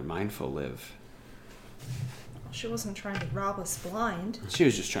let Mother Mindful live. Well, she wasn't trying to rob us blind. She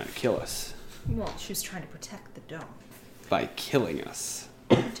was just trying to kill us Well, she was trying to protect the dome. by killing us.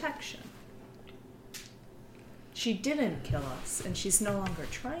 Protection. She didn't kill us, and she's no longer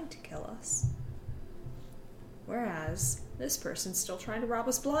trying to kill us. Whereas, this person's still trying to rob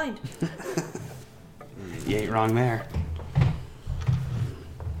us blind. You ain't wrong there.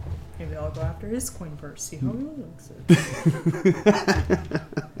 Maybe I'll go after his coin first, see how he looks it.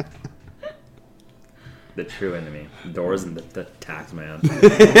 the true enemy. Doors and the tax man.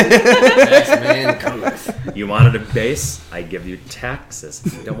 Tax man cometh. You wanted a base? I give you taxes.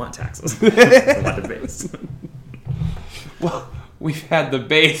 You don't want taxes. You want a base. Well, we've had the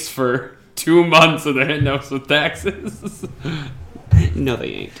base for 2 months and they're hitting us with taxes. No, they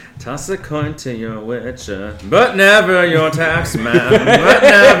ain't. Toss a coin to your witcher, but never your tax man. But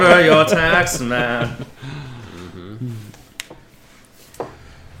never your tax man.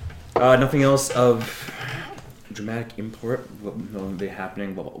 Nothing else of dramatic import will be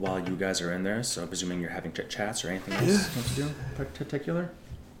happening while you guys are in there. So, presuming you're having chit chats or anything else you want to do in particular.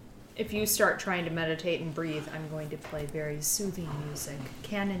 if you start trying to meditate and breathe, I'm going to play very soothing music,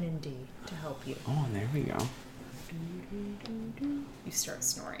 canon in D, to help you. Oh, there we go. You start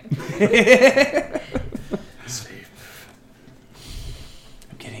snoring. Sleep.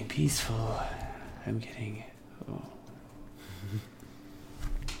 I'm getting peaceful. I'm getting... Oh.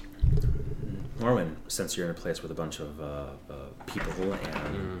 Norman, since you're in a place with a bunch of people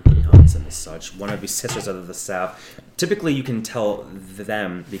and nuns and such, one of these sisters of the South, typically you can tell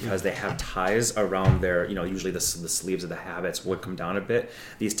them because they have ties around their, usually the sleeves of the habits would come down a bit.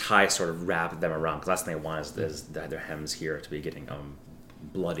 These ties sort of wrap them around, because last thing they want is their hems here to be getting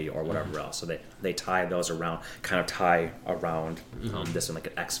bloody or whatever else. So they tie those around, kind of tie around this in like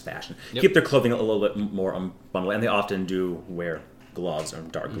an X fashion. Yep. Keep their clothing a little bit more bundled, and they often do wear gloves or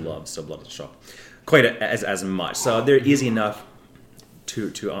dark gloves, so blood doesn't show quite as much. So they're easy enough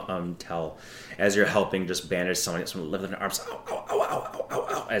to tell as you're helping just bandage someone, lifting their arms, ow, ow, ow, ow, ow,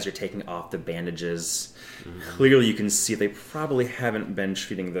 ow, as you're taking off the bandages. Clearly you can see they probably haven't been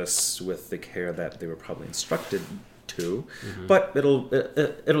treating this with the care that they were probably instructed to, but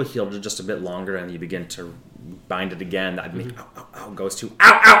it'll heal just a bit longer, and you begin to bind it again. That make ow, ow, ow goes to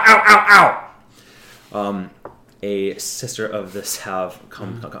ow, ow, ow, ow, ow. A sister of the South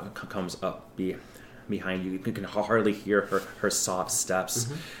comes up behind you. You can hardly hear her soft steps.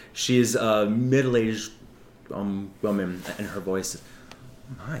 She's a middle-aged woman, and her voice is,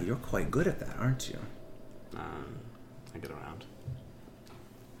 "My, you're quite good at that, aren't you?" I get around.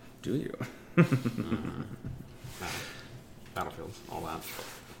 Do you? Battlefields, all that.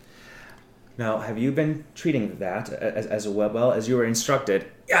 Now, have you been treating that as well as you were instructed?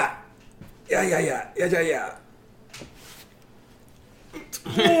 Yeah.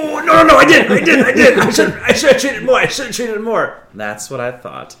 Oh, no, I did. I should have treated more. That's what I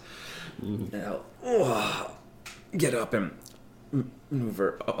thought. Now, get up and move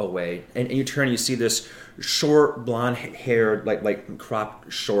her away. And you turn, you see this short, blonde hair, like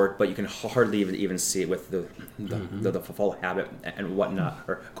cropped short, but you can hardly even see it with the full habit and whatnot,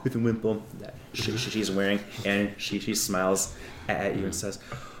 or with the wimple that she's wearing. And she smiles at you and says,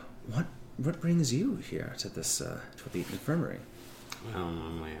 What brings you here to this to the infirmary? Well,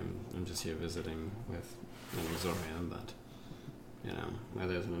 normally I'm just here visiting with Anixoria, but, where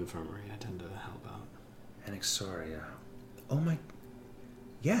there's an infirmary, I tend to help out. Anixoria. Oh my...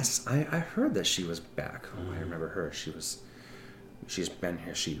 Yes, I heard that she was back. Oh, I remember her. She's been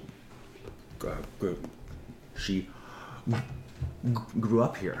here. She grew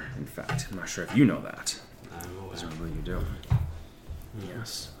up here, in fact. I'm not sure if you know that. I'm aware. Presumably you do.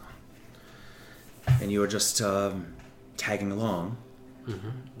 Yes. And you were just tagging along.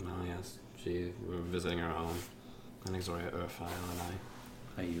 Well, yes. We're visiting our home. Anixoria Urfile and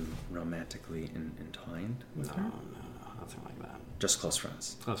I. Are you romantically entwined with No, her? nothing like that. Just close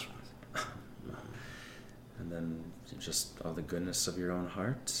friends. Close friends. And then just all the goodness of your own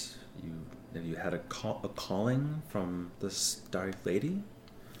heart. Have you had a calling from this Dark Lady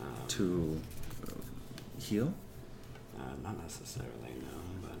to heal? Not necessarily, no,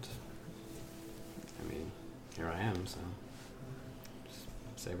 but I mean, here I am, so just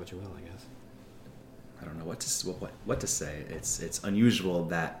say what you will, I guess. I don't know what to say. It's unusual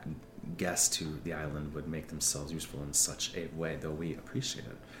that guests to the island would make themselves useful in such a way, though we appreciate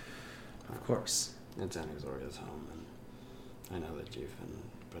it, of course. It's Anixoria's home, and I know that you've been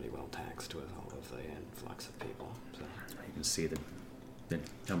pretty well taxed with all of the influx of people, so... You can see the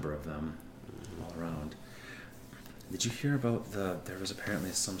number of them all around. Did you hear about there was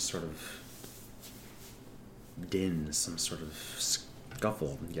apparently some sort of din, some sort of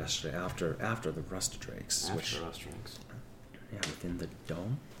scuffle yesterday after the Rust Drakes. After the Rust Drakes? Yeah, within the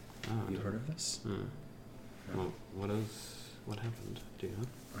dome. Oh, You heard of this? Well, what happened? Do you know?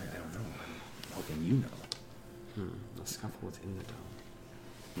 I don't know. I'm hoping you know. A scuffle within the dome.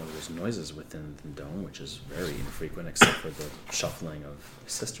 Well, there's noises within the dome, which is very infrequent, except for the shuffling of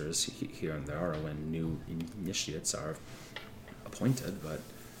sisters here and there, or when new initiates are appointed. But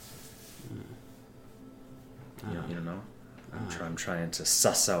you don't know. I'm trying to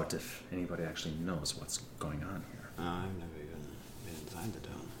suss out if anybody actually knows what's going on here. I've never even been inside the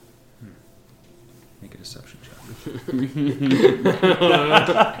dome. Make a deception check.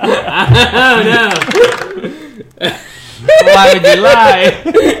 Why would you lie?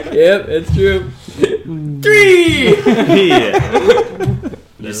 Yep, it's true. 3!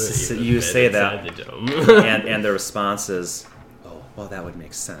 You say that, and the response is, "Oh, well, that would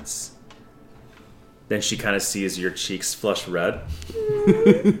make sense." Then she kind of sees your cheeks flush red,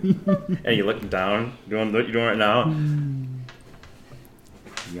 and you look down. You doing it right now?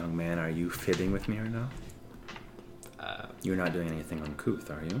 Young man, are you fibbing with me right now? You're not doing anything on Kuth,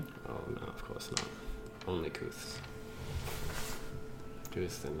 are you? Oh, no, of course not. Only Kuths.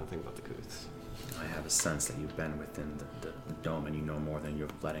 Kuths and nothing but the Kuths. I have a sense that you've been within the dome and you know more than you're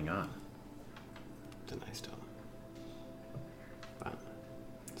letting on. It's a nice dome. But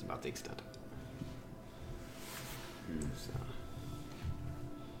it's about the extent of it. So,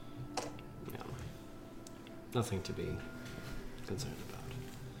 yeah. Nothing to be concerned about.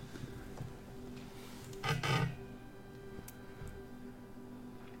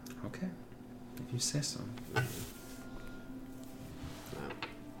 Okay. If you say so. No.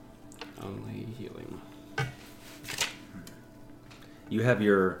 Only healing. You have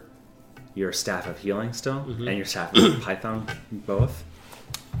your staff of healing still, and your staff of Python both.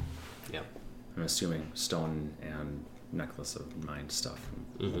 Yep. I'm assuming stone and necklace of mind stuff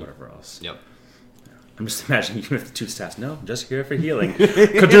and whatever else. Yep. I'm just imagining you with the two staffs. No, I'm just here for healing.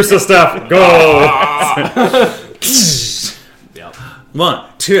 Caduceus stuff, go! Yep.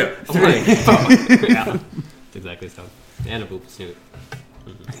 1, 2, 3. Yeah. It's exactly so. And a boop snoot.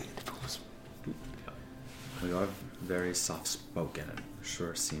 We are very soft-spoken and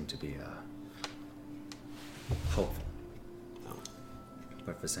sure seem to be hopeful. No.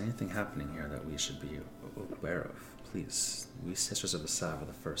 But if there's anything happening here that we should be aware of, please, we Sisters of the Salve are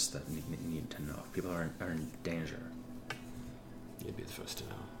the first that need to know. If people are in danger. You'd be the first to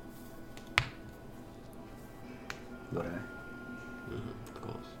know. Would I? Of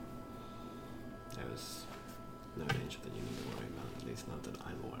course. There is no danger that you need to worry about, at least not that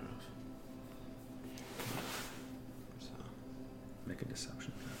I'm aware of. So. Make a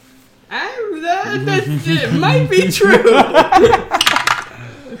deception. It might be true.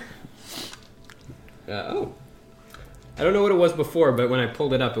 Oh. I don't know what it was before, but when I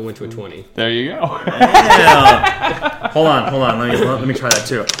pulled it up, it went to a 20. There you go. Yeah. Hold on. Let me try that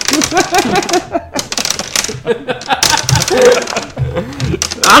too.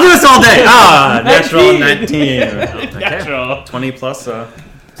 I'll do this all day. Natural 19. Okay. Natural. 20 plus 0.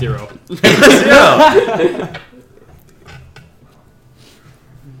 0.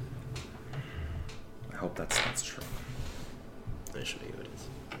 I hope that's true. I should you it is.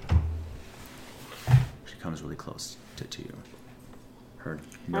 She comes really close to you. Her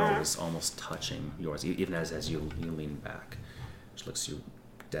nose almost touching yours, even as you lean back. She looks you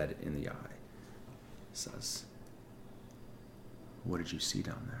dead in the eye. Says, "What did you see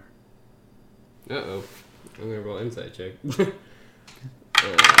down there?" Uh-oh. I'm gonna roll insight check.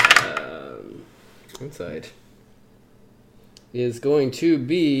 Insight is going to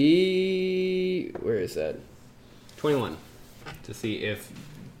be... Where is that? 21. To see if...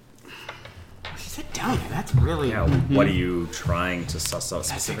 She said down there. That's really... Yeah, what are you trying to suss out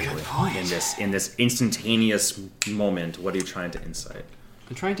specifically good point. in this instantaneous moment? What are you trying to insight?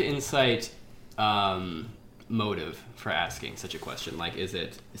 I'm trying to insight motive for asking such a question. Like, is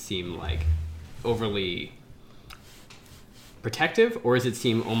it seem like overly protective, or does it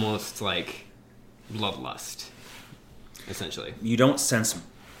seem almost like bloodlust, essentially? You don't sense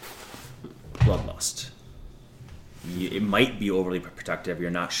bloodlust. It might be overly protective.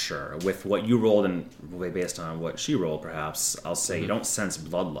 You're not sure. With what you rolled and based on what she rolled, perhaps I'll say you don't sense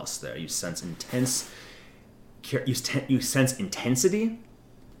bloodlust there. You sense you sense intensity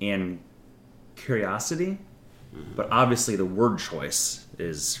and curiosity, but obviously the word choice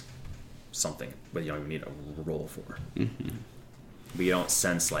is something but you don't even need a roll for. But you don't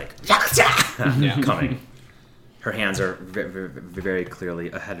sense like coming. Her hands are very clearly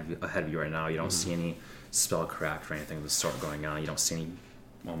ahead of you right now. You don't see any spell cracked or anything of the sort going on. You don't see any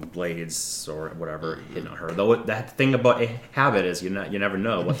blades or whatever hitting on her. Though that thing about a habit is you never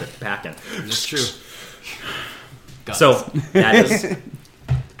know what they're packing. It's true. So that is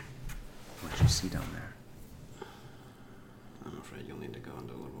what you see down there. I'm afraid you'll need to go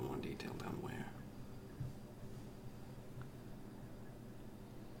into a little more detail down where.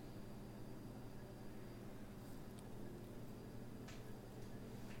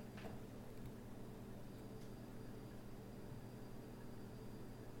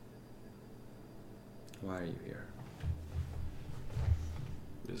 Why are you here?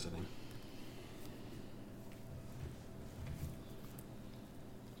 Visiting.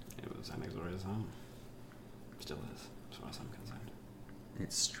 It was Anexoria's home. Still is, as far as I'm concerned.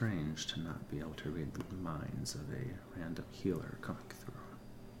 It's strange to not be able to read the minds of a random healer coming through.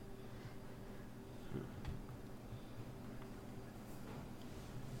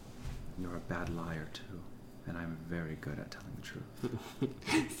 You're a bad liar too, and I'm very good at telling the truth.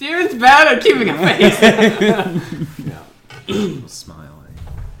 Steven's bad at keeping a face. Yeah. You'll smile.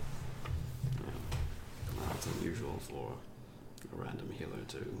 Well, it's unusual for a random healer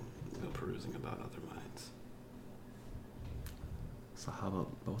to go perusing about other minds. So how about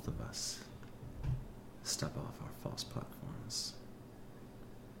both of us step off our false platforms?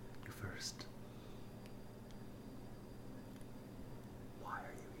 You first. Why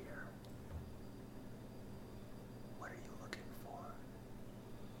are you here? What are you looking for?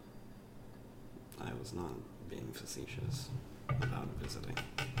 I was not being facetious about visiting.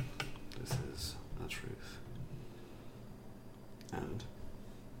 This is the truth. And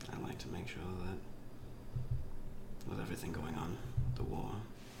I like to make sure that with everything going on, the war,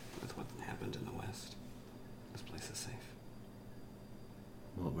 with what happened in the West, this place is safe.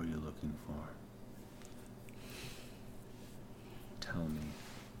 What were you looking for? Tell me.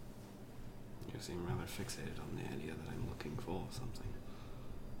 You seem rather fixated on the idea that I'm looking for something,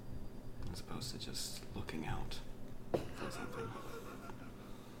 as opposed to just looking out for something.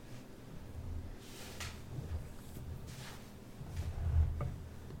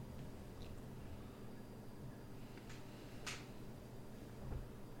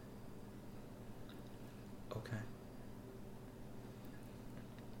 Okay.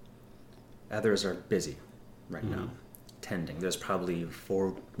 Others are busy right now, tending. There's probably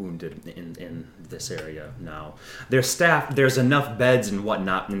 4 wounded in this area now. There's staff. There's enough beds and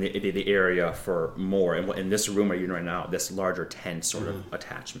whatnot in the area for more. And in this room where you're in right now, this larger tent sort of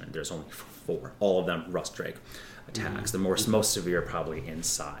attachment, there's only 4. All of them rust drake attacks. The most severe probably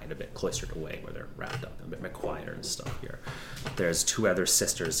inside, a bit cloistered away where they're wrapped up, a bit quieter and stuff here. There's 2 other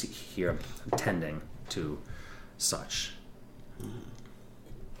sisters here tending to such.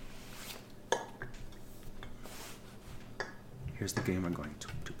 Here's the game we're going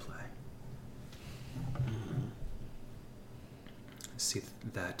to play. See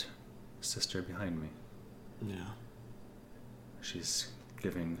that sister behind me? Yeah. She's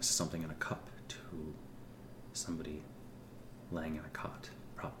giving something in a cup to somebody laying in a cot,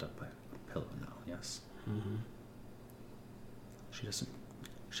 propped up by a pillow now, yes? Mm-hmm.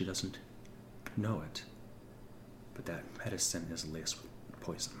 She doesn't know it, but that medicine is laced with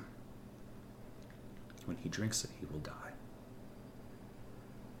poison. When he drinks it, he will die.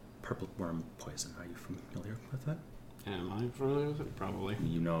 Purple worm poison. Are you familiar with it? Am I familiar with it? Probably.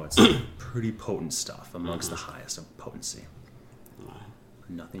 You know it's pretty potent stuff, amongst the highest of potency. Right.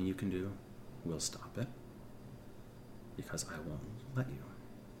 Nothing you can do will stop it, because I won't let you.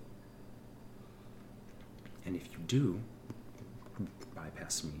 And if you do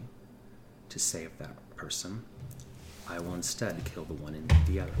bypass me to save that person, I will instead kill the one in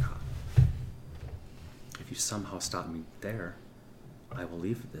the other cot. If you somehow stop me there, I will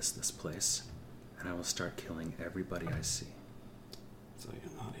leave this place, and I will start killing everybody I see. So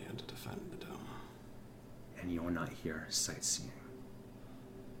you're not here to defend the dome. And you're not here sightseeing.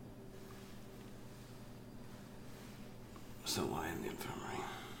 So why in the infirmary?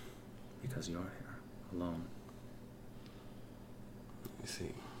 Because you're here, alone. I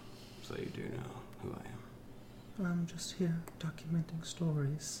see. So you do know who I am. I'm just here documenting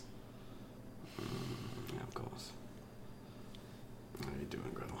stories. Yeah, of course. How are you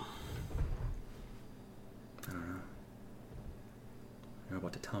doing, Gretel? I don't know. You're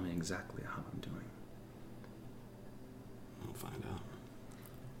about to tell me exactly how I'm doing. We'll find out.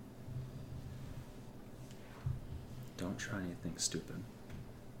 Don't try anything stupid,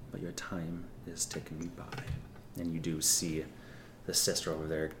 but your time is ticking by. And you do see the sister over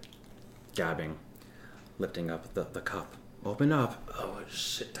there gabbing, lifting up the cup. Open up. Oh,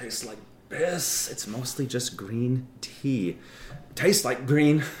 shit tastes like piss. It's mostly just green tea. Tastes like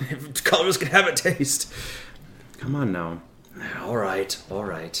green. Colors can have a taste. Come on now. All right.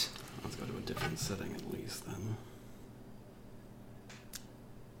 Let's go to a different setting at least, then.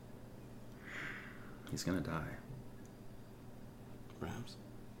 He's gonna die. Perhaps.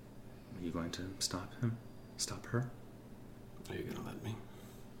 Are you going to stop him? Stop her? Are you gonna let me?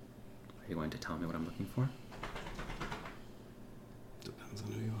 Are you going to tell me what I'm looking for? Depends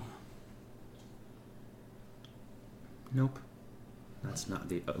on who you are. Nope. That's not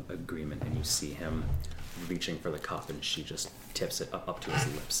the agreement. And you see him reaching for the cup, and she just tips it up to his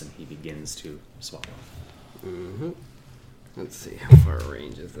lips, and he begins to swallow. Mm-hmm. Let's see, how far a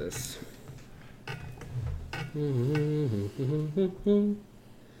range is this?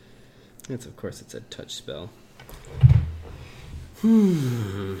 It's, of course, it's a touch spell.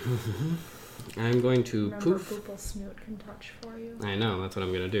 I'm going to Remember, poof. Poople Snoot can touch for you. I know, that's what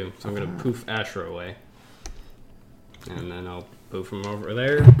I'm going to do. So I'm going to poof Ashra away. And then I'll poof him over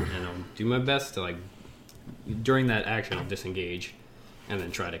there, and I'll do my best to, like, during that action, I'll disengage, and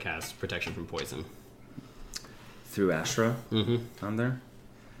then try to cast Protection from Poison. Through Ashra? Mm-hmm. On there?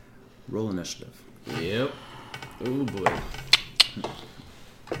 Roll initiative.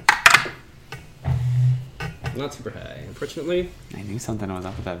 Not super high, unfortunately. I knew something was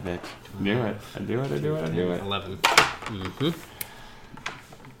up with that bitch. I knew it. 11. Mm-hmm.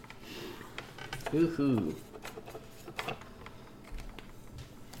 Woohoo.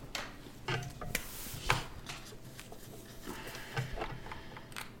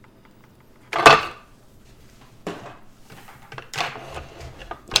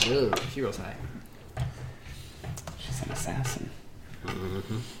 Ooh, she rolls high. She's an assassin.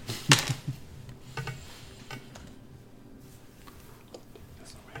 Mm-hmm.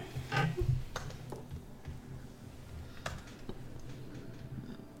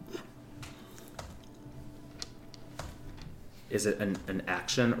 Is it an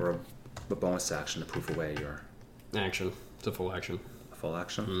action or a bonus action to poof away your Action. It's a full action. full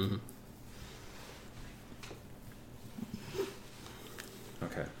action? Mm-hmm.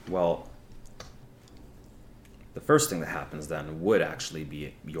 Okay. Well, the first thing that happens then would actually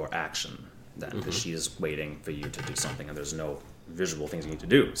be your action then, because she's waiting for you to do something, and there's no visual things you need to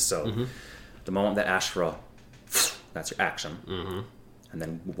do. So, the moment that Ashra, that's your action. And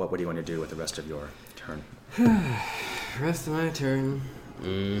then what do you want to do with the rest of your turn? Rest of my turn.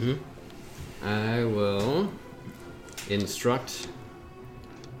 I will instruct.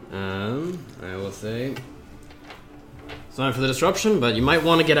 I will say. Sorry for the disruption, but you might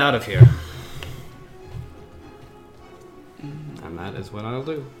want to get out of here. And that is what I'll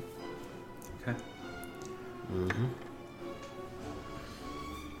do. Okay.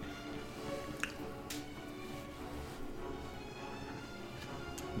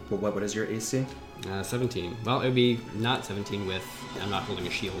 What is your AC? 17. Well, it would be not 17 with. I'm not holding a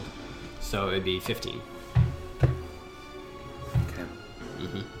shield. So it would be 15. Okay.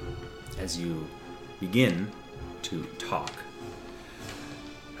 As you begin to talk,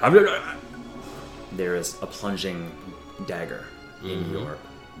 there is a plunging dagger in your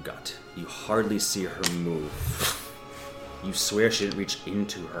gut. You hardly see her move. You swear she didn't reach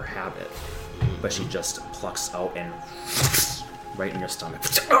into her habit, but she just plucks out and right in your stomach.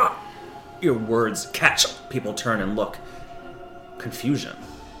 Your words catch. People turn and look. Confusion.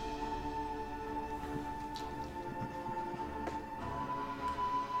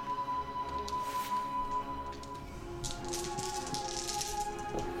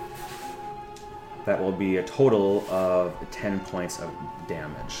 That will be a total of 10 points of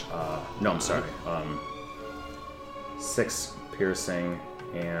damage. No, I'm sorry. 6 piercing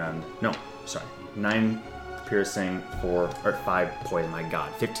and... No, sorry. 9 piercing, 5 poison. My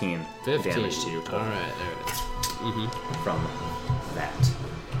god. 15 damage to you total. Alright, there it is. From that.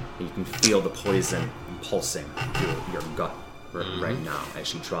 And you can feel the poison pulsing through your gut right now as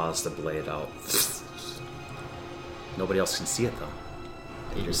she draws the blade out. Nobody else can see it though.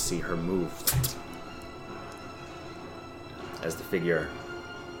 You just see her move. As the figure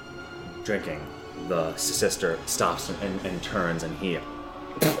drinking, the sister stops and turns, and he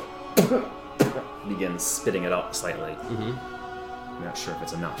begins spitting it out slightly. I'm not sure if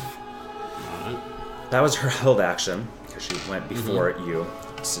it's enough. That was her held action, because she went before you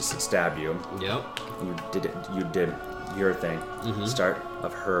to stab you. Yep. You did your thing. Start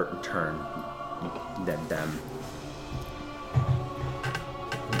of her turn. Then them.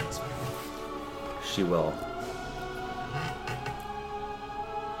 She will.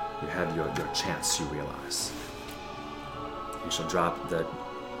 You have your chance, you realize. And she'll drop the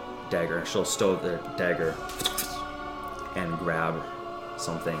dagger. She'll stow the dagger and grab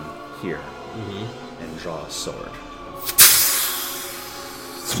something here and draw a sword.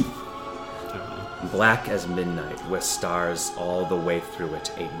 Black as midnight, with stars all the way through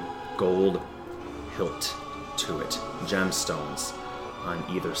it, a gold hilt to it, gemstones on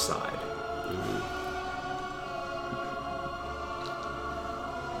either side.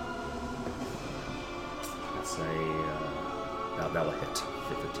 That's that'll hit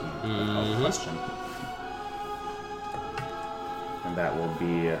for 15 without question. And that will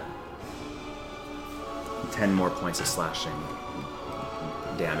be 10 more points of slashing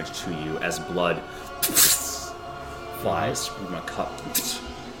damage to you as blood flies from a cup.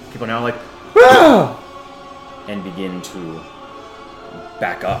 People now are like, ah! And begin to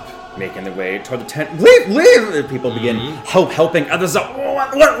back up, making their way toward the tent. Leave! People begin helping others up.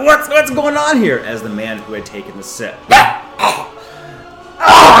 What's going on here? As the man who had taken the sip.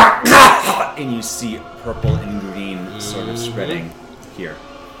 And you see purple and green sort of spreading here.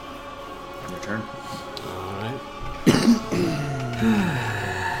 Your turn. Alright.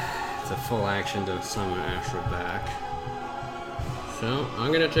 It's a full action to summon Ashra back. So,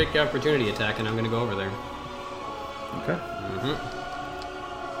 I'm going to take the opportunity attack and I'm going to go over there. Okay.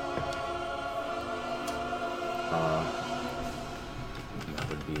 That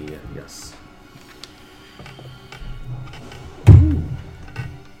would be, yes.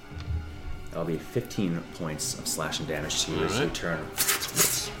 that'll be 15 points of slashing damage to you as you turn.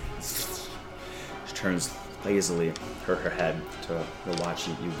 She turns lazily her head to watch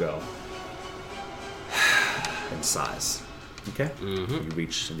you go. In size. Okay? You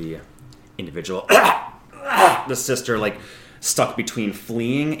reach the individual. The sister, like, stuck between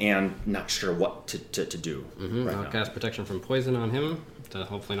fleeing and not sure what to do. Right I'll now. cast protection from poison on him to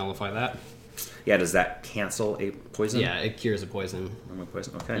hopefully nullify that. Yeah, does that cancel a poison? Yeah, it cures a poison.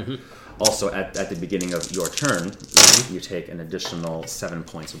 Poison. Okay. Also, at the beginning of your turn, you take an additional 7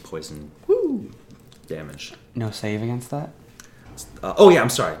 points of poison damage. No save against that? Oh, yeah, I'm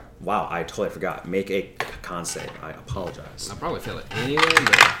sorry. Wow, I totally forgot. Make a con save. I apologize. I'll probably fail it anyway,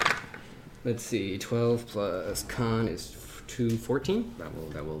 but let's see. 12 plus con is 14.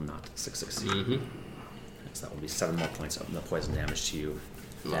 That will not succeed. So that will be 7 more points of the poison damage to you.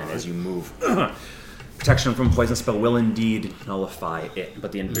 And as you move, protection from poison spell will indeed nullify it,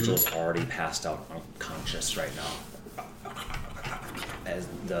 but the individual is already passed out unconscious right now. As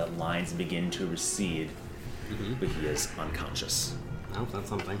the lines begin to recede, but he is unconscious. Oh, that's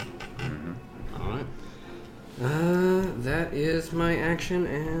something. Alright. That is my action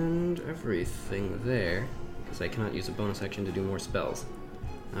and everything there. Because I cannot use a bonus action to do more spells.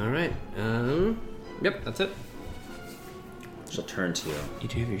 Alright. Yep, that's it. She'll turn to you. You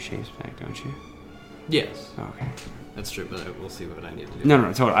do have your shapes back, don't you? Yes. Oh, okay. That's true, but we'll see what I need to do. No,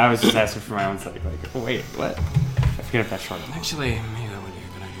 totally. I was just asking for my own sake. Like, oh, wait, what? I forget if that's short. Actually, maybe that would be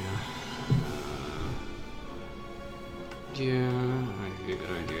a good idea. Yeah, that might be a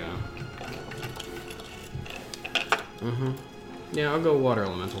good idea. Yeah, I'll go water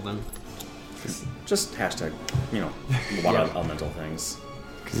elemental then. Just hashtag, water elemental things.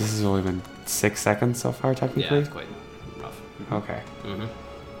 Because this has only been 6 seconds so far, technically? Yeah, it's quite rough. Okay.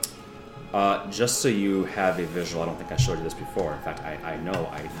 Just so you have a visual, I don't think I showed you this before. In fact, I know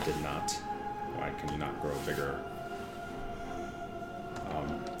I did not. Why can you not grow bigger?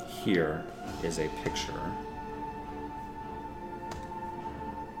 Here is a picture.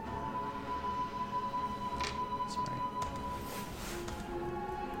 Sorry.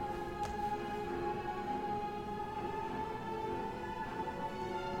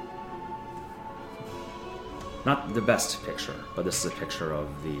 Not the best picture, but this is a picture of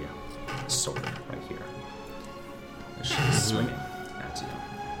the sword right here. She's swinging at you.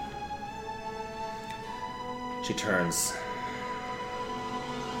 She turns.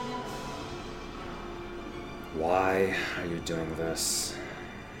 Why are you doing this?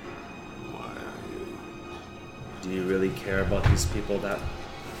 Why are you? Do you really care about these people that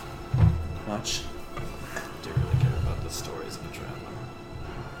much? Do you really care about the stories of a traveler?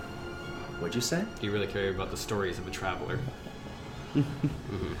 What'd you say? Do you really care about the stories of a traveler?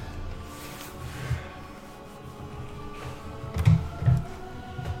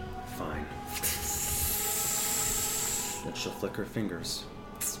 Fine. Then she'll flick her fingers.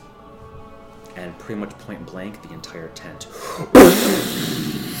 And pretty much point blank the entire tent.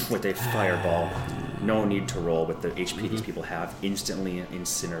 With a fireball. No need to roll with the HP these people have. Instantly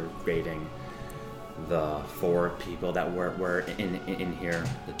incinerating the 4 people that were in here.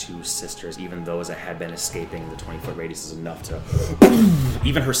 The 2 sisters, even those that had been escaping. The 20-foot radius is enough to...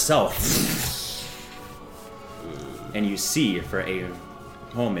 even herself. And you see, for a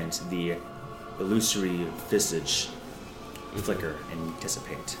moment, the illusory visage flicker and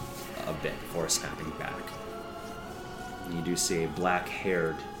dissipate a bit before snapping back. And you do see a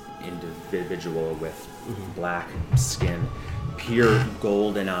black-haired individual with black skin, pure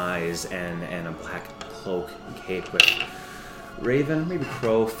golden eyes, and a black cloak and cape with raven, maybe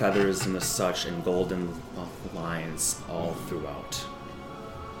crow feathers and the such, and golden lines all throughout.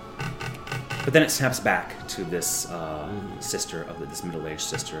 But then it snaps back to this sister of this middle-aged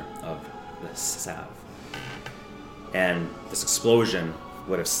sister of the Sav. And this explosion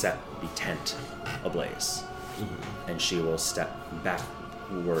would have set the tent ablaze. And she will step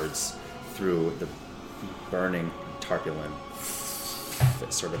backwards through the burning tarpaulin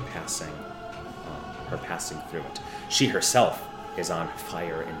that's sort of passing through it. She herself is on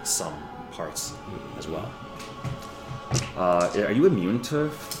fire in some parts as well. Are you immune to No,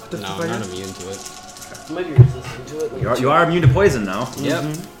 fire? I'm not immune to it. Might be resistant to it. You are immune to poison now.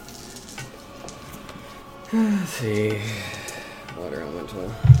 Yep. Let's see. Water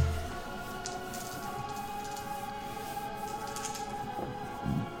elemental.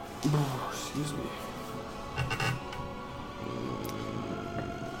 Excuse me.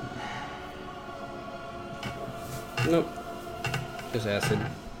 Nope. Just acid.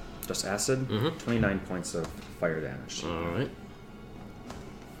 Just acid. 29 points of fire damage.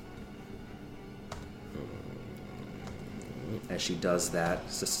 as she does that,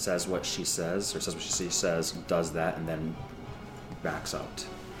 says what she says, or says what she says, does that, and then backs out.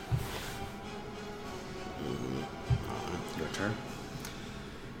 Your turn.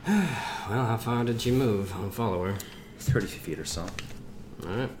 Well, how far did you move? I'll follow her. 30 feet or so.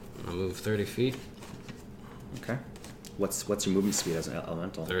 Alright, I'll move 30 feet. Okay. What's your movement speed as an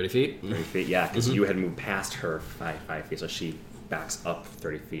elemental? 30 feet? 30 feet, yeah, because you had moved past her 5 feet, so she backs up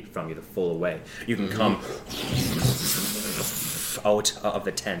 30 feet from you, the full away. You can come out of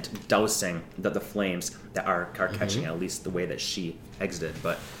the tent, dousing the flames that are catching at least the way that she exited,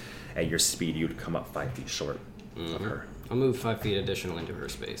 but at your speed, you'd come up 5 feet short of her. I'll move 5 feet additional into her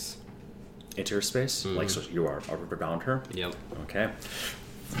space. Into her space? Like, so you are around her? Yep. Okay.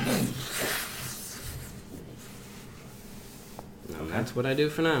 And that's what I do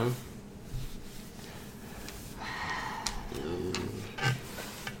for now.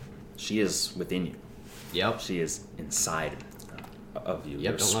 She is within you. Yep. She is inside of you. Yep,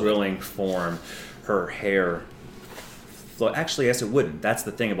 Your don't love swirling form, her hair. Well, actually, yes, it wouldn't. That's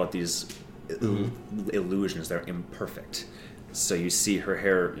the thing about these illusions. They're imperfect. So you see her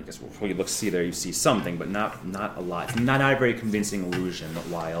hair. I guess when you see there, you see something, but not a lot. It's not a very convincing illusion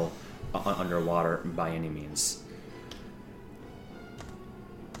while underwater by any means.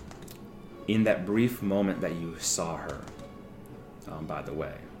 In that brief moment that you saw her, by the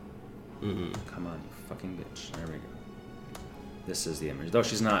way, come on, you fucking bitch. There we go. This is the image. Though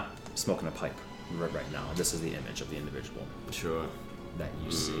she's not smoking a pipe right now. This is the image of the individual Sure. that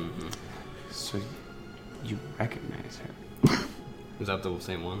you see. So you recognize her. Is that the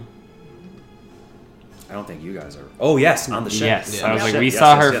same one? I don't think you guys are. Oh, yes, on the ship. Yes, Yeah. I was like, Ship. we Yes,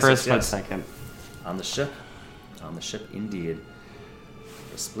 saw yes, her yes, for a yes, split yes. second. On the ship. On the ship, indeed.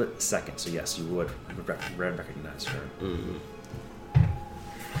 A split second. So, yes, you would recognize her. You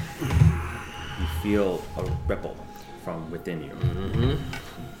feel a ripple from within you.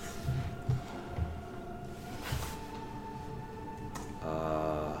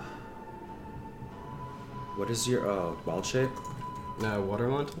 What is your wild shape? Water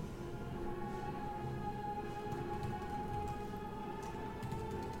elemental?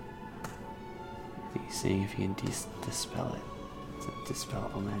 He's seeing if he can dispel it. Is it dispel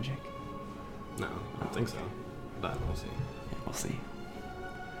all magic? No, I don't think so. But we'll see. Yeah, we'll see.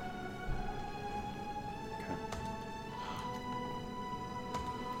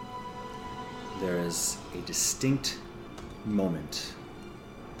 There is a distinct moment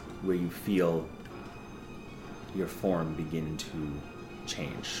where you feel your form begin to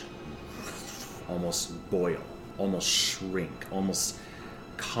change, almost boil, almost shrink, almost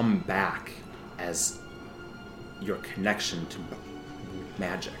come back as your connection to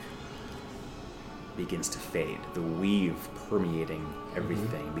magic begins to fade, the weave permeating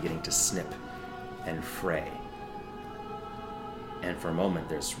everything, beginning to snip and fray. And for a moment,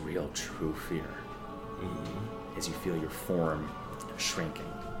 there's real, true fear as you feel your form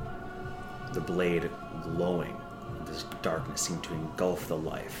shrinking, the blade glowing, and this darkness seemed to engulf the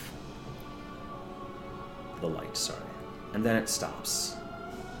light, and then it stops.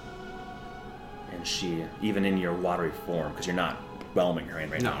 And she, even in your watery form, because you're not whelming her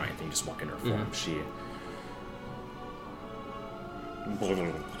in right now or anything, you just walk in her form,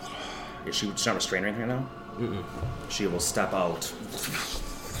 she's not restrained or anything right now? She will step out,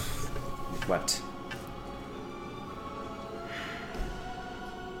 wet.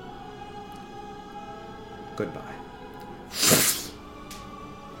 Goodbye. It's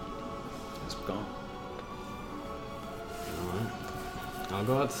gone. I'll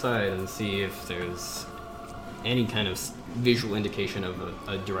go outside and see if there's any kind of visual indication of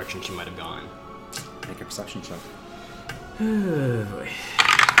a direction she might have gone. Make a perception check. Oh, boy.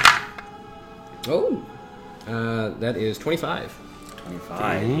 Oh! That is 25.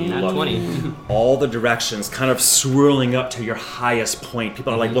 25. You Not look 20. all the directions kind of swirling up to your highest point.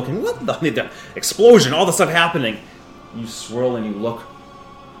 People are like looking, what the explosion, all the stuff happening. You swirl and you look,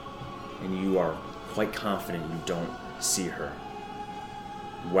 and you are quite confident you don't see her.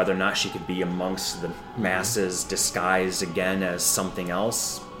 Whether or not she could be amongst the masses disguised again as something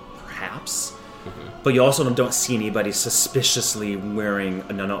else, perhaps. But you also don't see anybody suspiciously wearing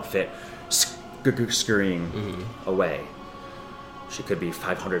an outfit scurrying away. She could be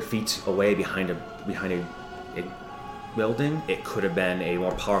 500 feet away behind a building. It could have been a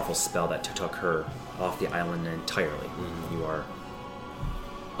more powerful spell that took her off the island entirely. You are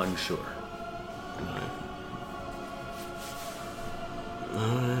unsure.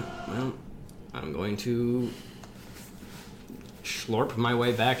 Alright, well, I'm going to schlorp my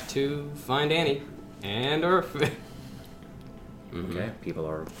way back to find Annie and Earth. Okay, people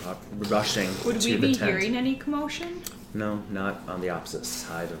are rushing Would to we the be tent. hearing any commotion? No, not on the opposite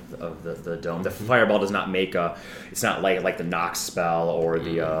side of the dome. The fireball does not make a. It's not like the knock spell or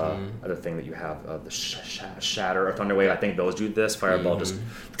the other thing that you have, the shatter or thunder wave. I think those do this. Fireball just.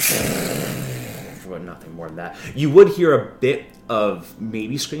 Nothing more than that. You would hear a bit of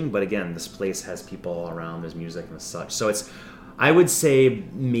maybe screaming, but again, this place has people all around. There's music and such. So it's. I would say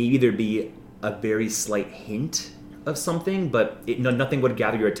maybe there'd be a very slight hint of something, but nothing would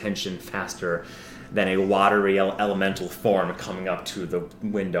gather your attention faster than a watery elemental form coming up to the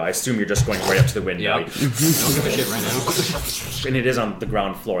window. I assume you're just going right up to the window. Yep. I don't give a shit right now. And it is on the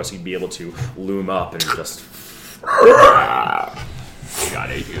ground floor, so you'd be able to loom up and just... God,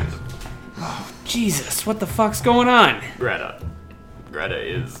 hate you. Jesus, what the fuck's going on? Greta. Greta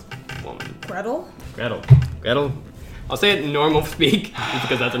is woman. Gretel? Gretel. I'll say it in normal speak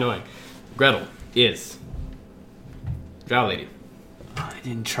because that's annoying. Gretel is Drow lady. I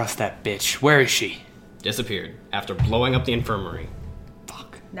didn't trust that bitch. Where is she? Disappeared after blowing up the infirmary.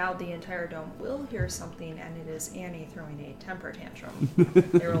 Fuck. Now the entire dome will hear something, and it is Annie throwing a temper tantrum.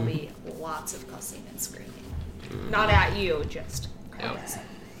 There will be lots of cussing and screaming. Not at you, just... Yep.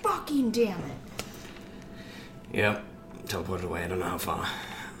 Fucking damn it. Yep. Teleported away, I don't know how far.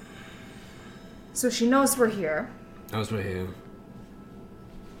 So she knows we're here. Knows we're here.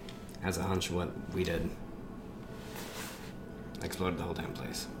 Has a hunch what we did. Exploded the whole damn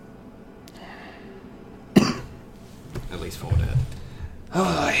place. At least 4 dead. Oh,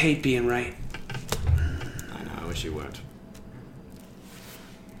 I hate being right. I know, I wish you weren't.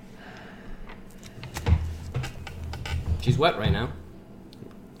 She's wet right now.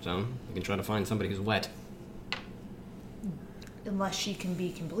 So, we can try to find somebody who's wet. Unless she can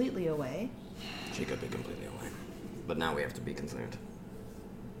be completely away. She could be completely away. But now we have to be concerned.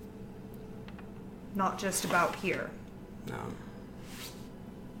 Not just about here. No.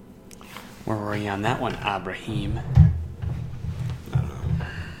 Where were you on that one, Abraham? I don't know.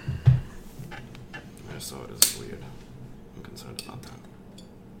 I just saw it as weird. I'm concerned about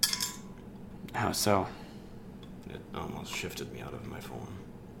that. How so? It almost shifted me out of my form.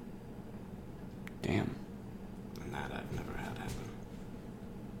 Damn. And that I've never had happen.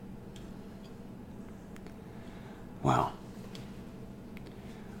 Well,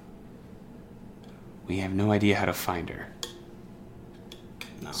 we have no idea how to find her.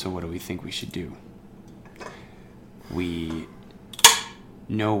 No. So what do we think we should do? We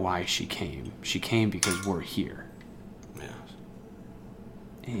know why she came. She came because we're here. Yes.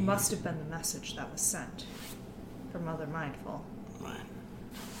 It must have been the message that was sent from Mother Mindful. Right.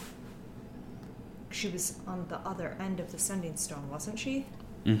 She was on the other end of the sending stone, wasn't she?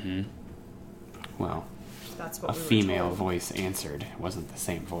 Mm-hmm. Well, That's what a we were female told. voice answered. It wasn't the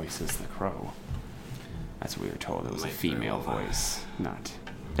same voice as the crow. That's what we were told. It was a Might very female well be. voice. Not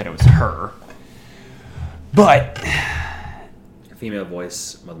that it was her. But, A female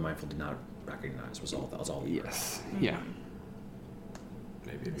voice, Mother Mindful did not recognize. That was all. yes. Yeah.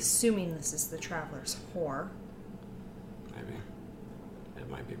 Maybe. Assuming this is the traveler's whore. Maybe. It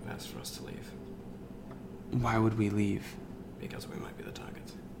might be best for us to leave. Why would we leave? Because we might be the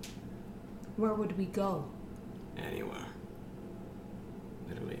targets. Where would we go? Anywhere.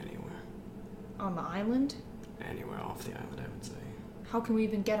 Literally anywhere. On the island? Anywhere off the island, I would say. How can we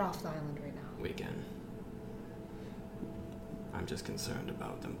even get off the island right now? We can. I'm just concerned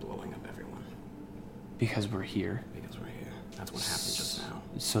about them blowing up everyone. Because we're here. Because we're here. That's what happened just now.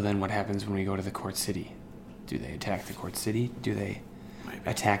 So then what happens when we go to the court city? Do they attack the court city? Do they Maybe.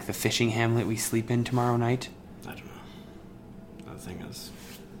 attack the fishing hamlet we sleep in tomorrow night? I don't know. The thing is,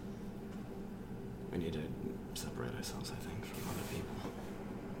 we need to separate ourselves, I think, from other people.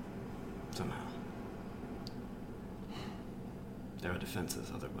 Somehow. There are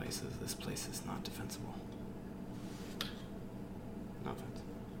defenses other places. This place is not defensible. No offense.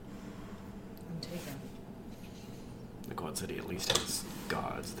 I'm taken. The Quad City at least has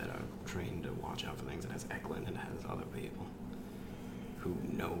guards that are trained to watch out for things. It has Eklund and it has other people who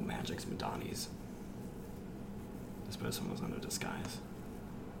know magic's Madani's. This person was under disguise.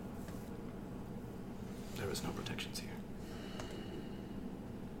 There is no protections here.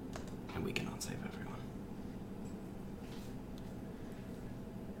 And we cannot save everyone.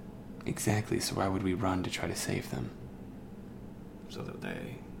 Exactly, so why would we run to try to save them? So that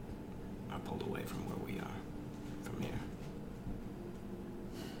they are pulled away from where we are. From here.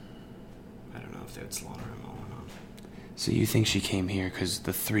 I don't know if they would slaughter him all or not. So you think she came here because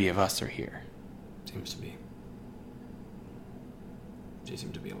the three of us are here? Seems to be. She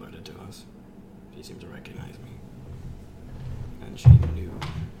seemed to be alerted to us. She seemed to recognize me. And she knew.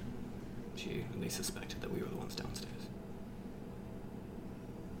 She at least suspected that we were the ones downstairs.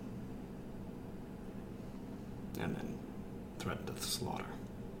 And then slaughter.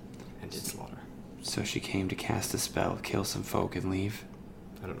 And did slaughter. So she came to cast a spell, kill some folk, and leave?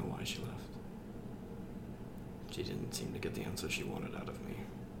 I don't know why she left. She didn't seem to get the answer she wanted out of me.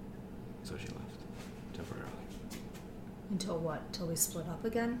 So she left. Temporarily. Until what? Till we split up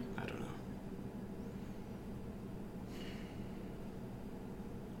again? I don't know.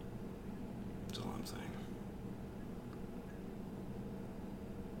 That's all I'm saying.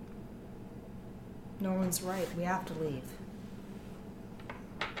 Norman's right. We have to leave.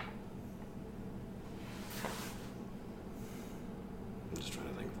 I'm just trying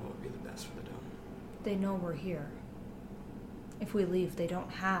to think of what would be the best for the dome. They know we're here. If we leave, they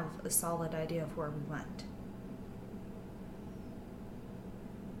don't have a solid idea of where we went.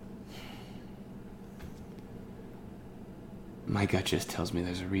 My gut just tells me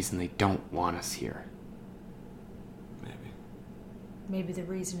there's a reason they don't want us here. Maybe. Maybe the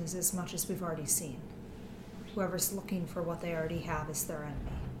reason is as much as we've already seen. Whoever's looking for what they already have is their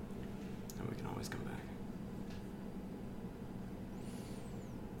enemy. And we can always come back.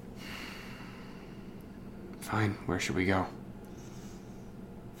 Fine, where should we go?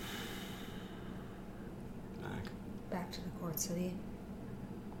 Back. Back to the court city.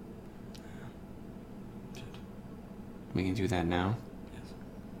 Shit. We can do that now? Yes.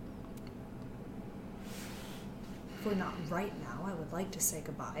 If we're not right now, I would like to say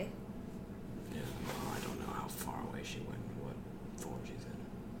goodbye. Yeah, well, I don't know how far away she went and what form she's in.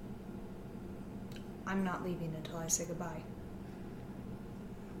 I'm not leaving until I say goodbye.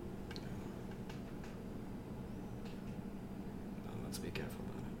 Well, let's be careful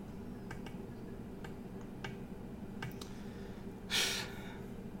about it.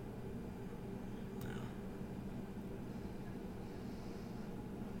 Yeah.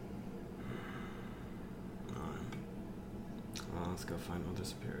 Alright. Well, let's go find Mother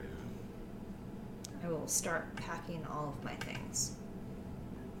Superior. I will start packing all of my things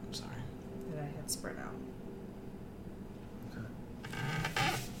I'm sorry. that I had spread out.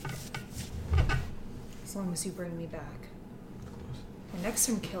 As long as you bring me back. Of course. And next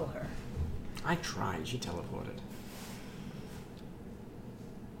time, kill her. I tried. She teleported.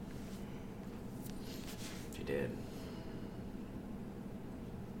 She did.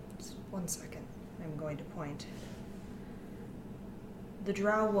 Just 1 second. I'm going to point. The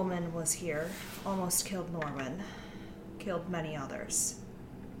drow woman was here, almost killed Norman, killed many others.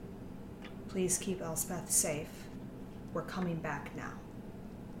 Please keep Elspeth safe. We're coming back now.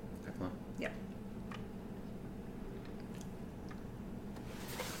 Excellent. Yep.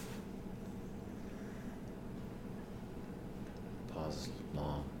 Pause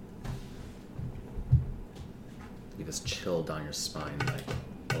long. You this chill down your spine, like,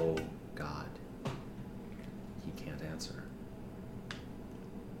 oh God, he can't answer.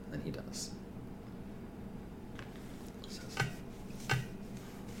 Then he does. He says,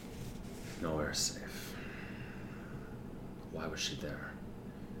 nowhere safe. Why was she there?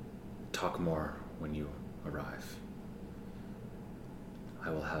 Talk more when you arrive. I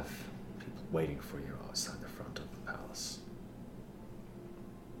will have people waiting for you outside the front of the palace.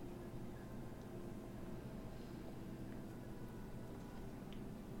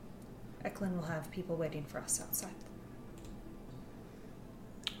 Eklund will have people waiting for us outside.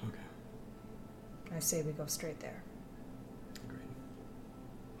 Okay. I say we go straight there. Great.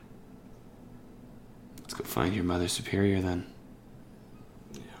 Let's go find your Mother Superior then.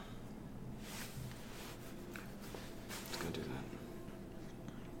 Yeah. Let's go do that.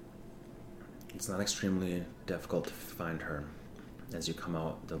 It's not extremely difficult to find her as you come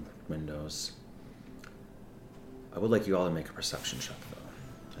out the windows. I would like you all to make a perception check,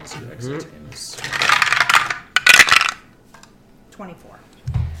 though, as you exit in this. 24.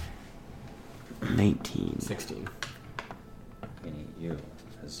 19. 16. Meaning you,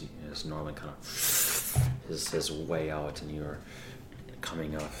 as Norman kind of his way out, and you're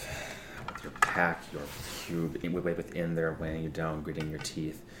coming up with your pack, your cube within there, weighing you down, gritting your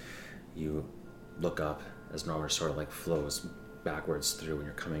teeth. You look up as Norman sort of like flows backwards through, and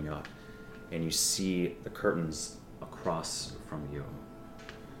you're coming up, and you see the curtains across from you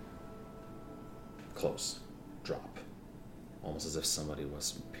close, drop, almost as if somebody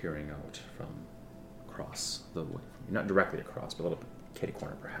was peering out from across the wood. Not directly across, but a little bit kitty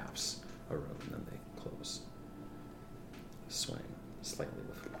corner perhaps, a road, and then they close, swaying slightly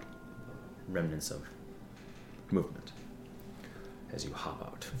with remnants of movement as you hop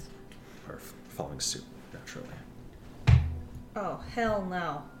out, or following suit naturally. Oh, hell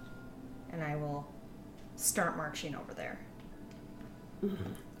no. And I will start marching over there.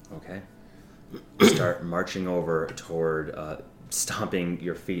 Okay. Start marching over toward stomping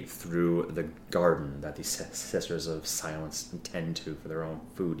your feet through the garden that these Sisters of Silence tend to for their own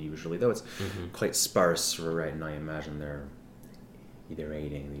food usually, though it's quite sparse right now. I imagine they're either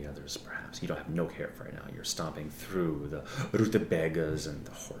aiding the others, perhaps. You don't have no care for right now. You're stomping through the rutabagas and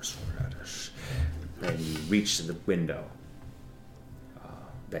the horseradish. And you reach the window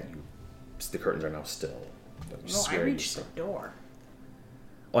the curtains are now still. Well, I reached the door.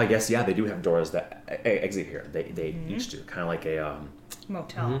 Oh, I guess, yeah, they do have doors that exit here. They each do. Kind of like a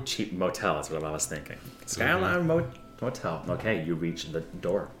Motel. cheap motel, is what I was thinking. Skyline Motel. Okay, you reach the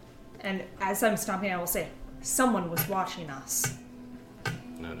door. And as I'm stomping, I will say, someone was watching us.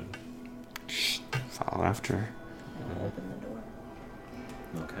 Noted. Follow after her. And I'll open the door.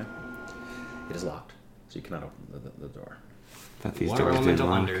 Okay. It is locked, so you cannot open the door. Thought these Water doors didn't elemental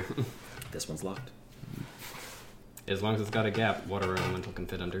lock. under. This one's locked. As long as it's got a gap, water elemental can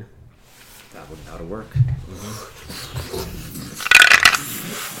fit under. That'll work.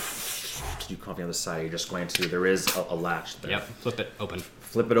 You come off the other side. You're just going to. There is a latch there. Yep. Flip it open.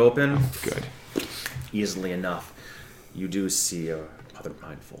 Flip it open. Good. Easily enough. You do see a Mother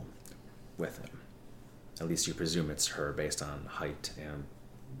Mindful with him. At least you presume it's her based on height and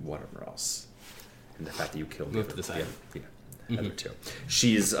whatever else. And the fact that you killed Move to the side. The other two.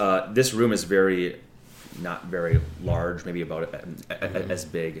 She's. This room is not very large. Maybe about as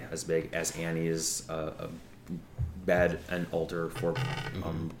big as Annie's bed and altar for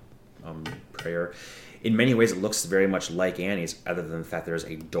prayer. In many ways, it looks very much like Annie's, other than the fact there's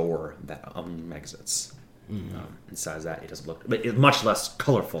a door that exits. Besides that, it doesn't look, but it's much less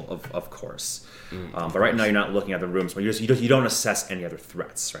colorful, of course. But right now, you're not looking at the rooms. But you don't assess any other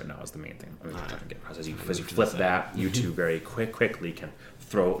threats right now. Is the main thing I'm trying to get across. As you flip that, you two very quickly can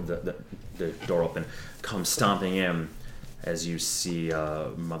throw the door open, come stomping in, as you see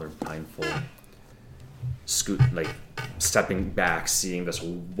Mother Mindful stepping back, seeing this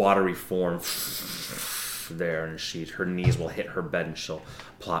watery form there, and her knees will hit her bed, and she'll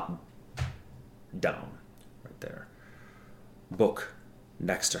plop down right there. Book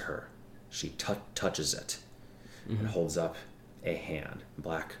next to her. She touches it and holds up a hand,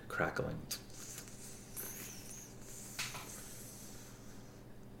 black, crackling.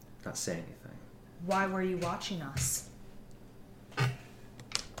 Not saying anything. Why were you watching us?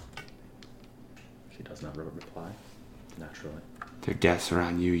 She does not reply, naturally. Their deaths are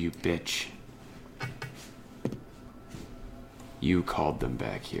on you, you bitch. You called them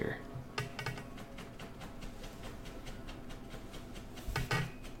back here.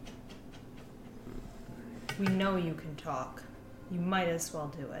 We know you can talk. You might as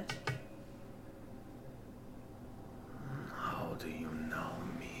well do it. How do you know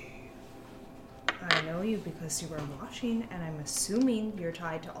me? I know you because you were watching, and I'm assuming you're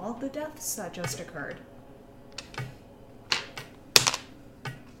tied to all the deaths that just occurred.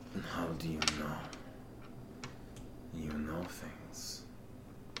 How do you know? You know things.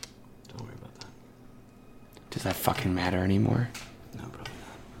 Don't worry about that. Does that fucking matter anymore? No, probably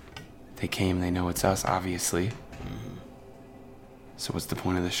not. They came, they know it's us, obviously. So what's the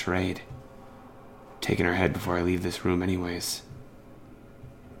point of the charade? Taking her head before I leave this room anyways.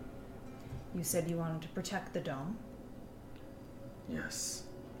 You said you wanted to protect the dome. Yes.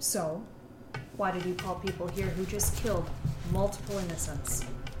 So, why did you call people here who just killed multiple innocents?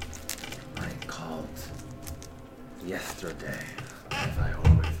 I called yesterday, as I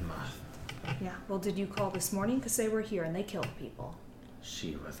always must. Yeah, well, did you call this morning? Because they were here and they killed people.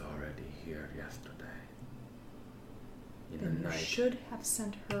 She was already here yesterday. In Then the you night, should have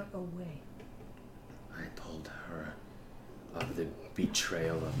sent her away. I told her of the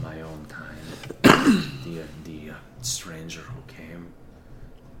betrayal of my own kind. the stranger who came.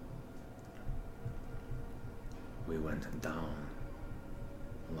 We went down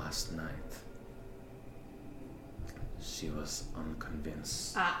last night. She was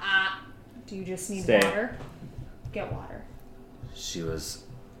unconvinced. Do you just need Stay. water? Get water. She was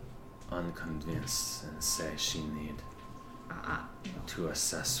unconvinced and say she need to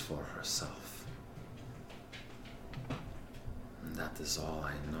assess for herself. And that is all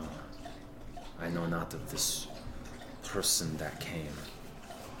I know. I know not of this person that came.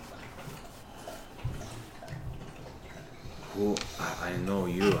 I know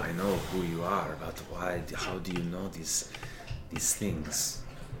you, I know who you are, but how do you know these things?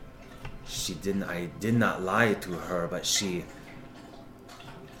 I did not lie to her, but she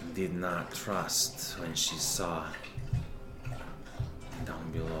did not trust when she saw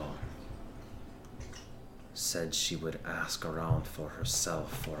down below. Said she would ask around for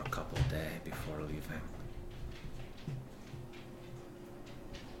herself for a couple days before leaving.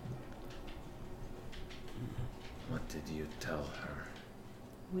 What did you tell her?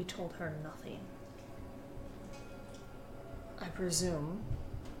 We told her nothing. I presume.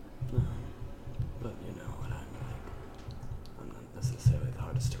 But you know what I'm like. I'm not necessarily the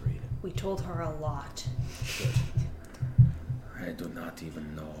hardest to read. We told her a lot. I do not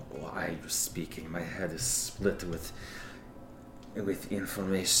even know why you're speaking. My head is split with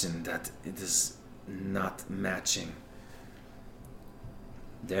information that it is not matching.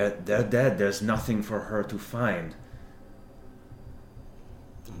 They're dead. There's nothing for her to find.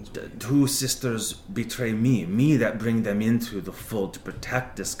 The two sisters betray me that bring them into the fold to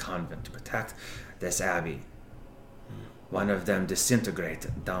protect this convent, to protect this abbey. One of them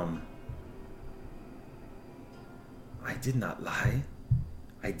disintegrated down. I did not lie.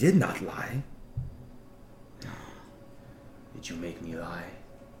 I did not lie. Did you make me lie?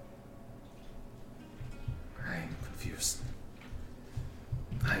 I'm confused.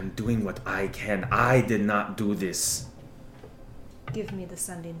 I'm doing what I can. I did not do this. Give me the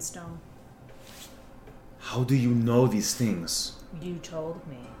sending stone. How do you know these things? You told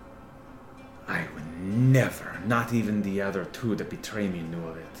me. I would never, not even the other two that betray me knew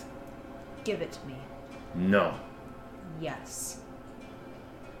of it. Give it to me. No. Yes.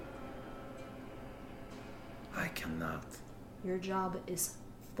 I cannot. Your job is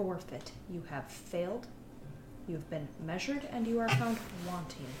forfeit. You have failed. You've been measured and you are found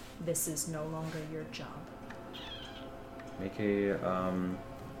wanting. This is no longer your job. Make a,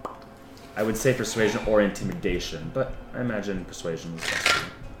 I would say persuasion or intimidation, but I imagine persuasion is best.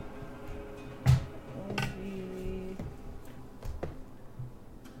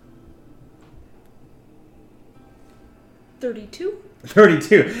 32?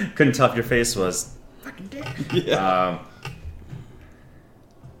 32. Couldn't tell if your face was fucking dick. Yeah.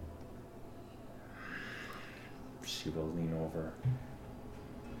 She will lean over.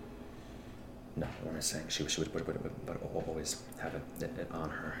 No, what am I saying? She would always have it on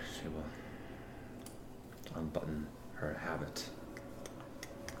her. She will unbutton her habit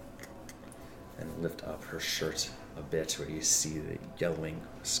and lift up her shirt a bit where you see the yellowing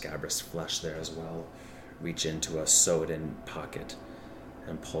scabrous flesh there as well. Reach into a sewed-in pocket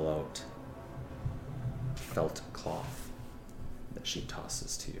and pull out felt cloth that she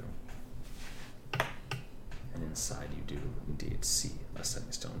tosses to you. And inside you do indeed see a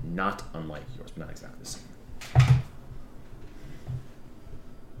sending stone, not unlike yours, but not exactly the same.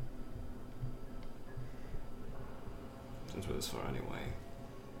 Since we're this far anyway,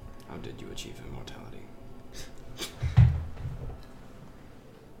 how did you achieve immortality?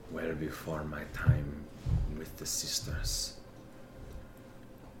 Well before my time with the sisters,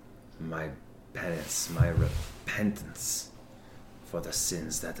 my penance, my repentance for the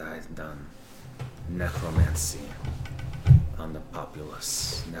sins that I've done. Necromancy on the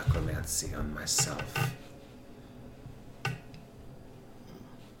populace, necromancy on myself.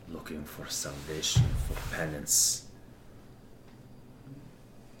 Looking for salvation, for penance.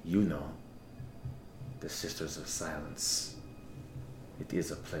 You know, the Sisters of Silence. It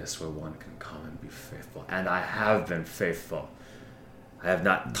is a place where one can come and be faithful. And I have been faithful. I have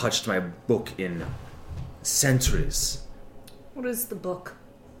not touched my book in centuries. What is the book?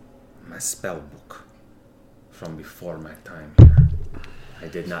 My spell book from before my time here. I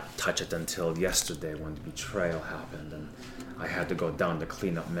did not touch it until yesterday when the betrayal happened and I had to go down to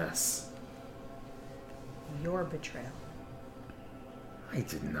clean up mess. Your betrayal. I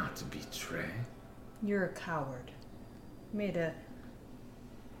did not betray. You're a coward. Made a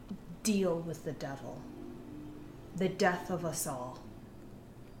deal with the devil. The death of us all.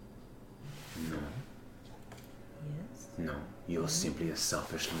 No, Yes? no. You're simply a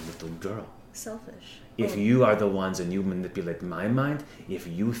selfish little girl. Selfish. If you are the ones and you manipulate my mind, if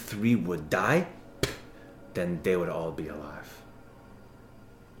you three would die, then they would all be alive.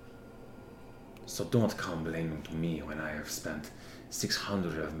 So don't come blaming to me when I have spent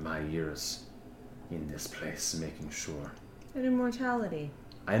 600 of my years in this place making sure. And immortality.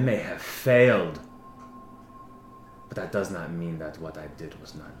 I may have failed, but that does not mean that what I did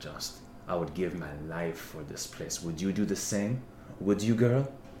was not just. I would give my life for this place. Would you do the same? Would you,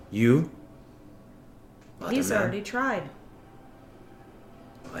 girl? You? He's Other man? already tried.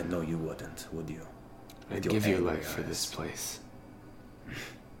 I know you wouldn't, would you? I'd With give your angry life for eyes. this place.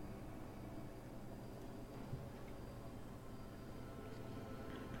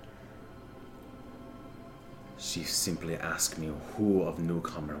 She simply asked me who of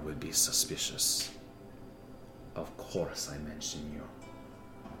newcomer would be suspicious. Of course I mention you.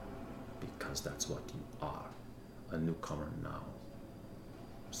 Because that's what you are. A newcomer now.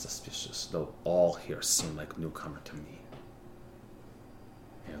 Suspicious, though all here seem like newcomer to me.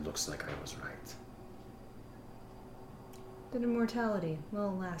 And it looks like I was right. That immortality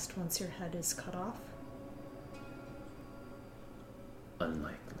will last once your head is cut off.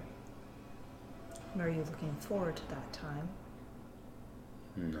 Unlikely. Are you looking forward to that time?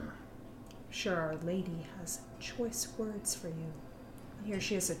 No. Sure, Our Lady has choice words for you. Here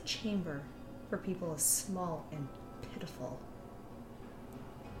she has a chamber for people as small and pitiful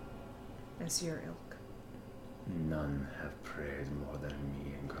as your ilk. None have prayed more than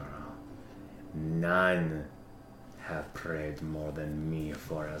me, girl. None have prayed more than me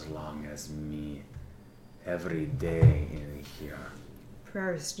for as long as me. Every day in here.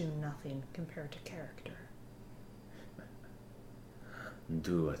 Prayers do nothing compared to character.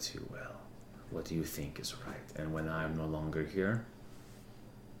 Do what you will. What you think is right. And when I'm no longer here,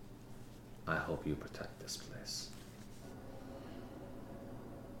 I hope you protect this place.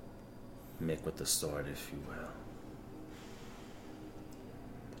 Make with the sword, if you will.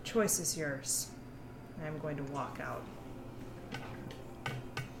 The choice is yours. I'm going to walk out.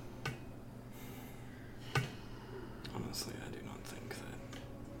 Honestly, I do not think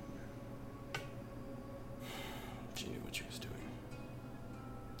that she knew what she was doing,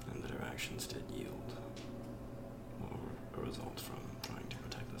 and that her actions did yield a result from trying to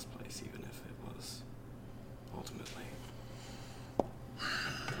protect this place, even if it was ultimately.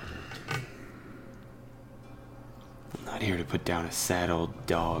 I'm not here to put down a sad old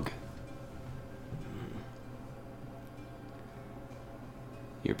dog.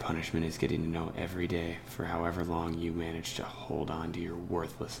 Your punishment is getting to know every day for however long you manage to hold on to your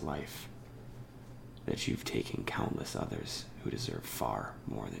worthless life. That you've taken countless others who deserve far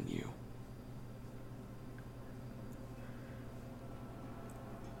more than you.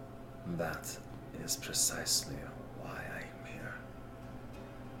 That is precisely why I'm here.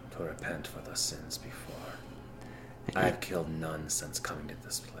 To repent for the sins before. I've killed none since coming to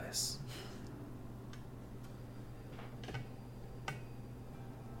this place.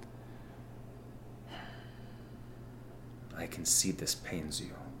 I can see this pains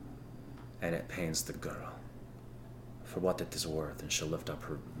you, and it pains the girl. For what it is worth, and she'll lift up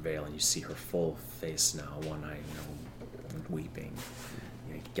her veil, and you see her full face now, one eye, weeping,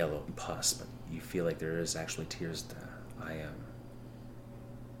 yellow pus, but you feel like there is actually tears there. I am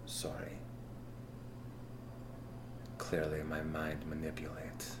sorry. Clearly, my mind manipulated.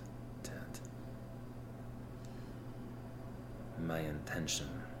 My intention,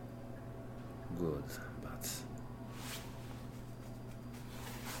 good, but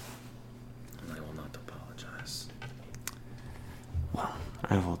I will not apologize. Well,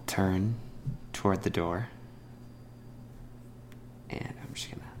 I will turn toward the door. And I'm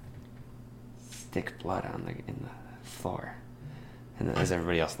just gonna stick blood in the floor. And then, as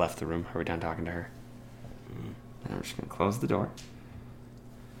everybody else left the room, are we done talking to her? And I'm just gonna close the door.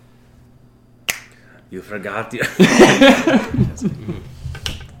 You forgot the.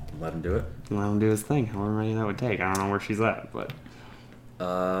 Let him do it. Let him do his thing, however many that would take. I don't know where she's at, but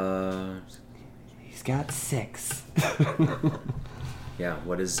he's got 6. Yeah.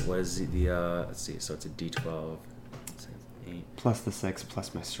 What is the? Let's see. So it's a D12. It's 8. Plus the 6,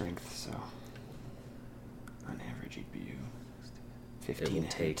 plus my strength, so on average it'd be 15 It will a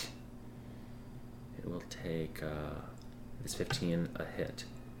take. hit. It will take. It's 15 a hit.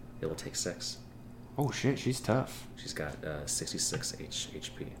 It will take 6. Oh shit, she's tough. She's got 66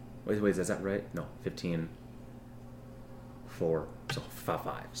 HP. Wait, is that right? No, 15. 4. So 5.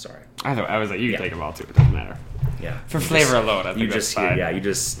 Sorry. I was like, you can Yeah. take them all too. It doesn't matter. Yeah. For You flavor just- alone, I you think just that's hear, fine. yeah, you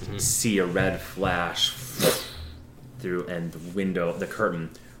just see a red flash through, and the window, the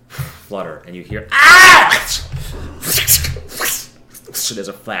curtain flutter, and you hear ah! So there's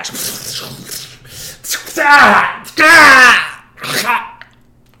a flash.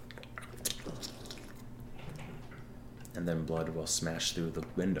 And then blood will smash through the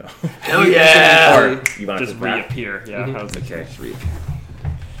window. Hell yeah! Or you want Just to wrap? reappear. Yeah, I was Okay. just reappear.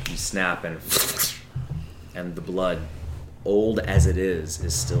 You snap, and the blood, old as it is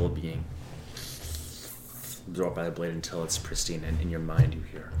still being absorbed by the blade until it's pristine, and in your mind you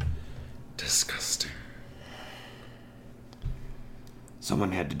hear, disgusting.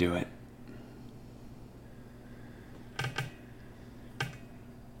 Someone had to do it.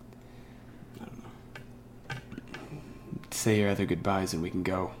 Say your other goodbyes and we can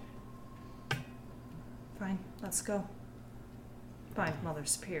go. Fine, let's go. Find Mother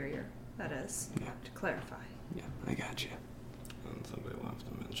Superior, that is, Yeah. to clarify. Yeah, I got you. And somebody will have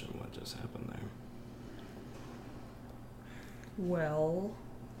to mention what just happened there. Well,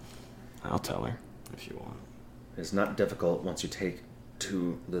 I'll tell her. If you want. It's not difficult once you take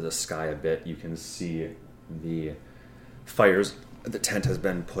to the sky a bit. You can see the fires the tent has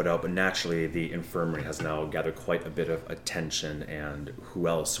been put out, but naturally the infirmary has now gathered quite a bit of attention, and who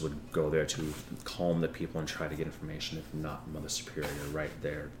else would go there to calm the people and try to get information if not Mother Superior right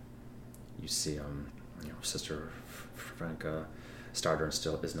there? You see, Sister Franca Stardern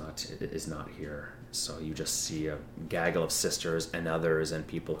still is not here, so you just see a gaggle of sisters and others and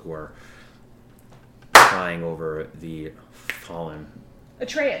people who are crying over the fallen.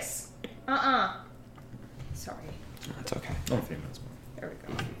 Atreus. Sorry. That's okay. Only 3 minutes more. There we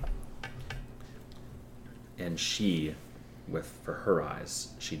go. And she, for her eyes,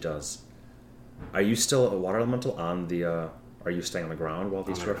 she does. Are you still a water elemental on the? Are you staying on the ground while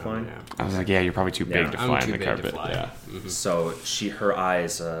these two are flying? Yeah. I was like, yeah, you're probably too big Yeah, to I'm fly too in the big to carpet. fly. Yeah. Mhm. So her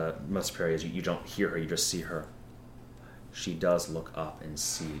eyes, must superior, you don't hear her, you just see her. She does look up and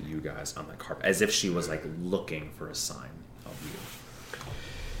see you guys on the carpet, as if she was like looking for a sign of you.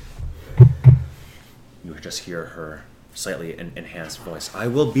 You just hear her slightly enhanced voice. I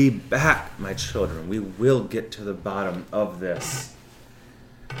will be back, my children. We will get to the bottom of this.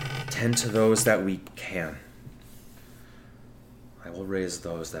 Tend to those that we can. I will raise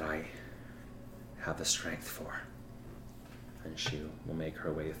those that I have the strength for. And she will make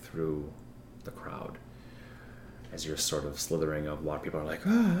her way through the crowd. As you're sort of slithering of water, people are like,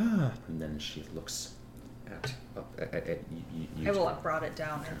 ah, and then she looks up at you. I will have brought it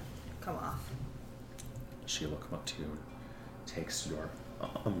down and come off. She will come up to you, takes your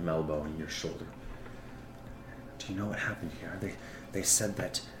elbow and your shoulder. Do you know what happened here? They said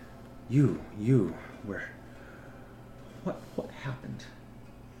that you were. What happened?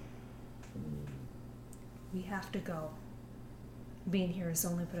 We have to go. Being here has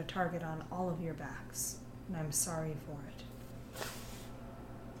only put a target on all of your backs, and I'm sorry for it.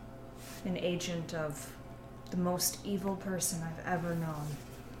 An agent of the most evil person I've ever known.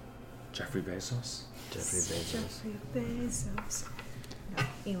 Jeffrey Bezos? Jeffrey Bezos. No,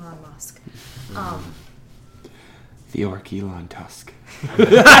 Elon Musk. The orc Elon Tusk.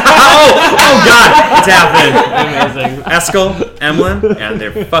 Oh God! It's happening. Amazing. Eskel, Emlyn, and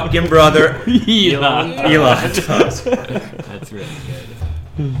their fucking brother Elon. Elon Tusk. That's really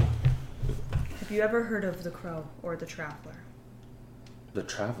good. Have you ever heard of the Crow or the Traveler? The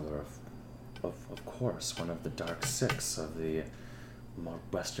Traveler, of course, one of the Dark Six of the more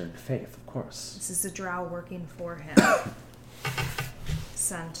Western faith, of course. This is a drow working for him.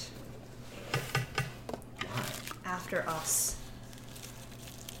 Sent Why? after us,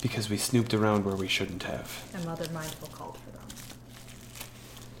 Because we snooped around where we shouldn't have. and Mother Mindful called for them.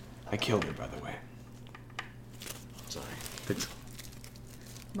 I killed her, by the way. Sorry. Good.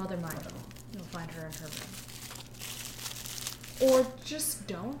 Mother Mindful. You'll find her in her room. Or just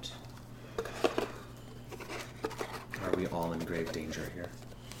don't. Are we all in grave danger here?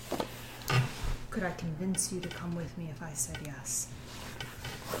 Could I convince you to come with me if I said yes?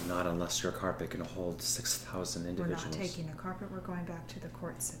 Not unless your carpet can hold 6,000 We're individuals. not taking a carpet, we're going back to the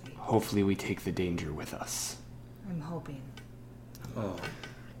court city. Hopefully we take the danger with us. I'm hoping. Oh,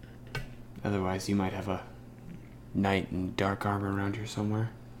 Otherwise you might have a knight in dark armor around here somewhere.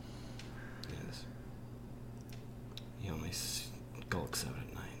 Yes. He only skulks out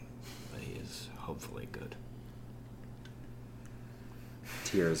at night, but he is hopefully good.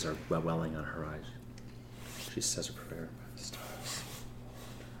 tears are welling on her eyes. She says a prayer by the stars.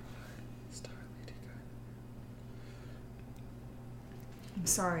 Star Lady guide. I'm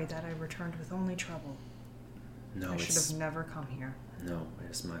sorry that I returned with only trouble. No, I should it's have never come here. no,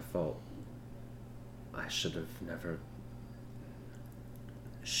 it's my fault. I should have never.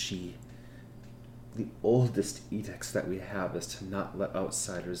 The oldest edicts that we have is to not let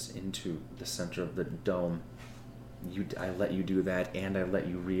outsiders into the center of the dome. I let you do that, and I let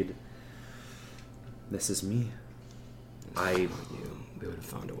you read. This is me. We would have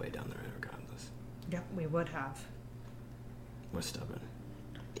found a way down there regardless. Yep, we would have. We're stubborn.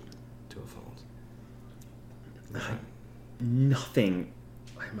 To a fault.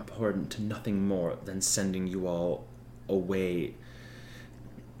 I'm abhorrent to nothing more than sending you all away.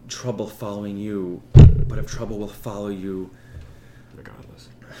 Trouble following you, but if trouble will follow you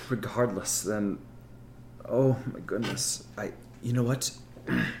regardless, then oh my goodness, you know what?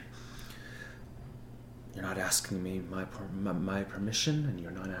 You're not asking me my permission, and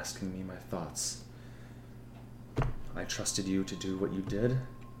you're not asking me my thoughts. I trusted you to do what you did,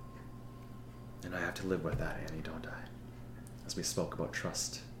 and I have to live with that, Annie, don't I? As we spoke about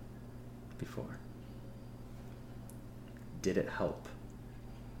trust before. Did it help?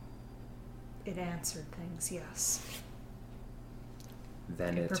 It answered things, yes.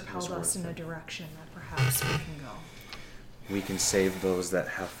 Then It it propelled was us in worth a it. direction that perhaps we can go. We can save those that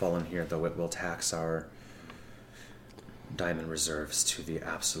have fallen here, though it will tax our diamond reserves to the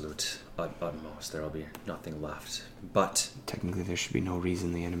absolute utmost. There will be nothing left. But Technically, there should be no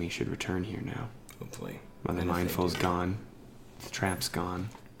reason the enemy should return here now. Hopefully. Mother And if they Mindful's do- gone. The trap's gone.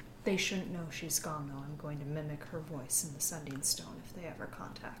 They shouldn't know she's gone, though. I'm going to mimic her voice in the Sending Stone if they ever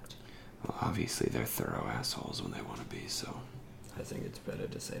contact. Well, obviously, they're thorough assholes when they want to be, so... I think it's better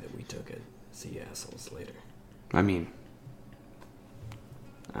to say that we took it. See assholes later. I mean...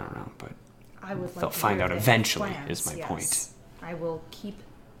 I don't know, but... I would like They'll to find hear out if they have eventually, plans, is my yes. point. I will keep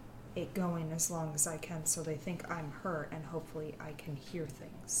it going as long as I can so they think I'm her and hopefully I can hear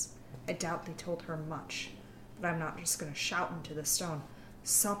things. I doubt they told her much, but I'm not just gonna shout into the stone,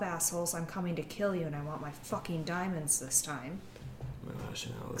 "Sup, assholes, I'm coming to kill you and I want my fucking diamonds this time." My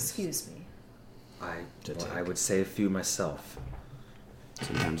rationale is... Excuse me. I would say a few myself.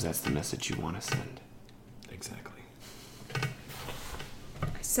 Sometimes that's the message you want to send. Exactly.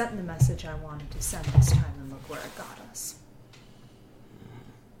 I sent the message I wanted to send this time and look where it got us.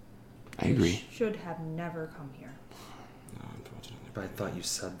 I agree. We should have never come here. No, unfortunately. But I thought you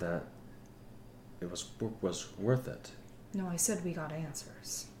said that it was worth it. No, I said we got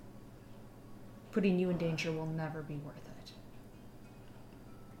answers. Putting you in danger will never be worth it.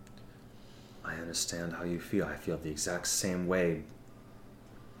 I understand how you feel. I feel the exact same way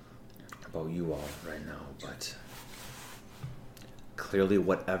about you all right now, but clearly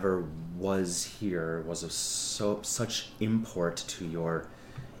whatever was here was of such import to your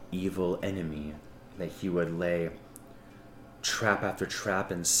evil enemy that he would lay trap after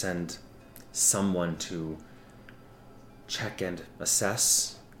trap and send someone to check and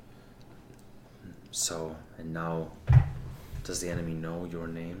assess. So, and now, does the enemy know your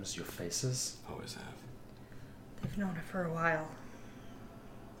names, your faces? Always have. They've known it for a while.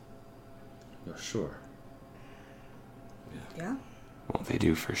 You're sure? Yeah? Well, they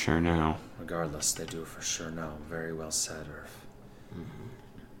do for sure now. Regardless, they do for sure now. Very well said, Irv. Mm-hmm.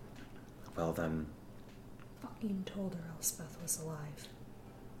 Well then, Fucking told her Elspeth was alive.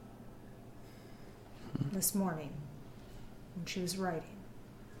 This morning, when she was writing,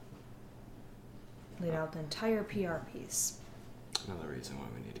 laid out the entire PR piece. Another reason why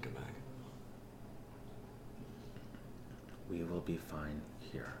we need to go back. we will be fine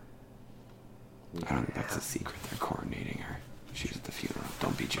here. We I don't think that's a have- secret. They're coordinating her. She was at the funeral.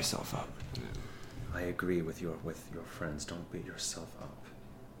 Don't beat yourself up. I agree with your friends. Don't beat yourself up.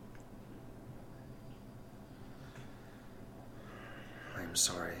 I'm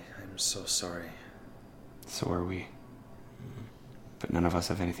sorry. I'm so sorry. So are we. But none of us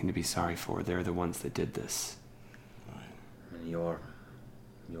have anything to be sorry for. They're the ones that did this. And your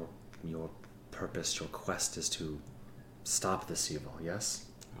purpose, your quest is to stop this evil, yes?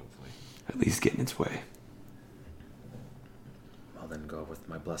 Hopefully. At least get in its way. Well then go with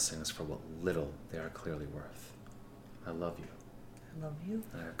my blessings for what little they are clearly worth. I love you. I love you.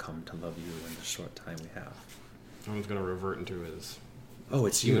 And I have come to love you in the short time we have. Someone's gonna revert into his Oh,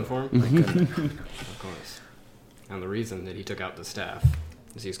 it's human you. form? My goodness. Of course. And the reason that he took out the staff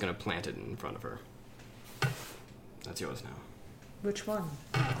is he's gonna plant it in front of her. That's yours now. Which one?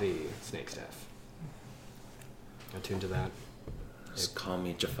 The snake staff. Attuned to that, Just call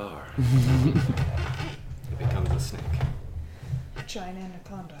me Jafar. it becomes a snake. Giant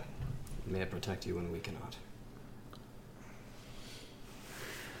anaconda. May it protect you when we cannot.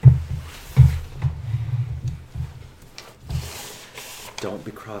 Don't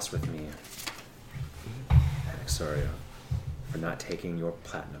be cross with me, Anaxaria, for not taking your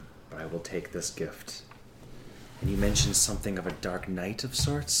platinum, but I will take this gift. And you mentioned something of a dark knight of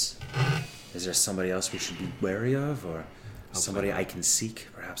sorts? Is there somebody else we should be wary of, or somebody I can seek,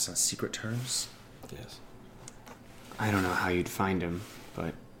 perhaps on secret terms? Yes. I don't know how you'd find him,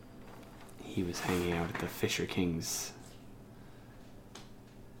 but he was hanging out at the Fisher King's.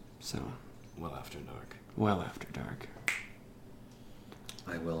 So, Well after dark. well after dark.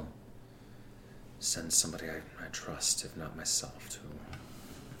 I will send somebody I trust, if not myself, to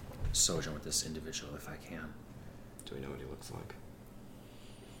sojourn with this individual if I can. Do we know what he looks like?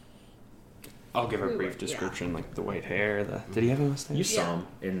 I'll give her a We brief would, yeah. description, like the white hair, the... Did he have a mustache? You saw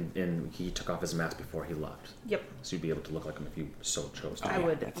Yeah. him in he took off his mask before he left. Yep. So you'd be able to look like him if you so chose to. I yeah,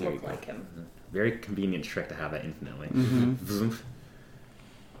 would there you look go. like him. Mhm. Very convenient trick to have that infinitely. Mhm. Vroom.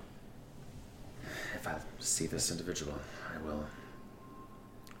 If I see this individual, I will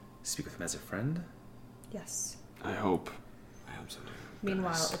speak with him as a friend. Yes. I hope. I hope so too.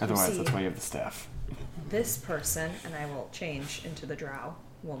 Meanwhile, if you Otherwise, see that's why you have the staff. this person, and I will change into the drow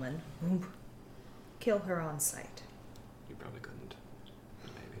woman, kill her on sight. You probably couldn't.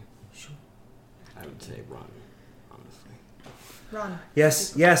 Maybe. Sure. I would say run, honestly. Run.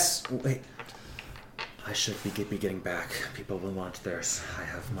 Yes, yes. Wait. I should be getting back. People will want theirs. I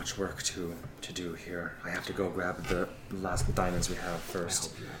have much work to do here. I have to go grab the last diamonds we have I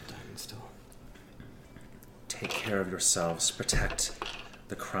first. hope you have diamonds still. Take care of yourselves. Protect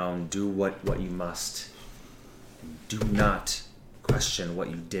the crown. Do what you must. Do not question what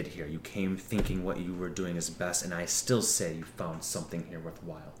you did here. You came thinking what you were doing is best, and I still say you found something here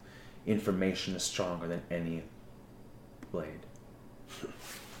worthwhile. Information is stronger than any blade.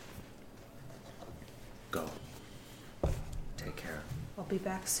 Go. Take care. I'll be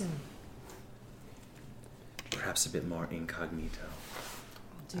back soon. Perhaps a bit more incognito.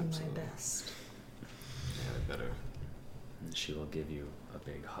 I'll do my best. Yeah, I better. And she will give you a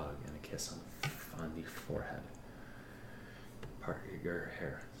big hug and a kiss on the forehead. Part of your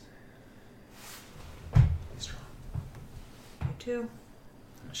hair. Be strong. You too.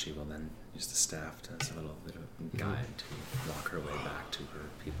 And she will then use the staff as a little bit of guide to walk her way back to her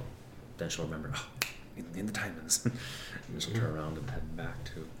people. Then she'll remember, in the diamonds. And she'll turn around and head back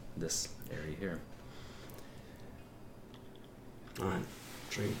to this area here. Alright,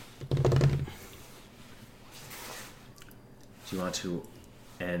 tree. Do you want to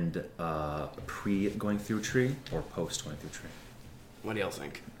end pre going through tree or post going through tree? What do y'all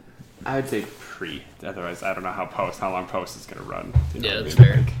think? I would say pre. Otherwise, I don't know how long post is going to run. Yeah, that's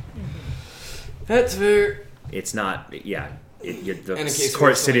fair. That's fair. It's not. Yeah. The In case court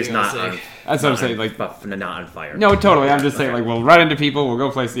there's city is something not you on. wanna say. That's what I'm saying. Like, not on fire. no, totally. I'm just saying, like, we'll run into people. We'll go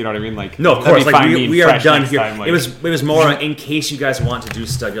places. You know what I mean? Like, No, of that'd course. be Like fine we being are fresh done next here. time, like- It was more in case you guys want to do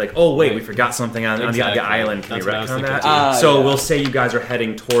stuff. You're like, oh wait, we forgot something on the Exactly. island. Can That's you what I was retcon thinking that? too. So yeah. we'll say you guys are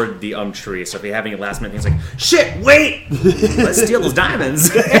heading toward the tree. So if you have any last minute things like, shit, wait, let's steal those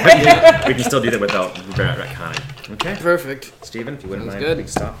diamonds. We can still do that without retconning. Okay, Perfect. Steven, if you wouldn't Sounds mind, good.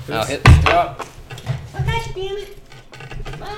 please stop. I'll Please. hit stop. Oh gosh, damn it.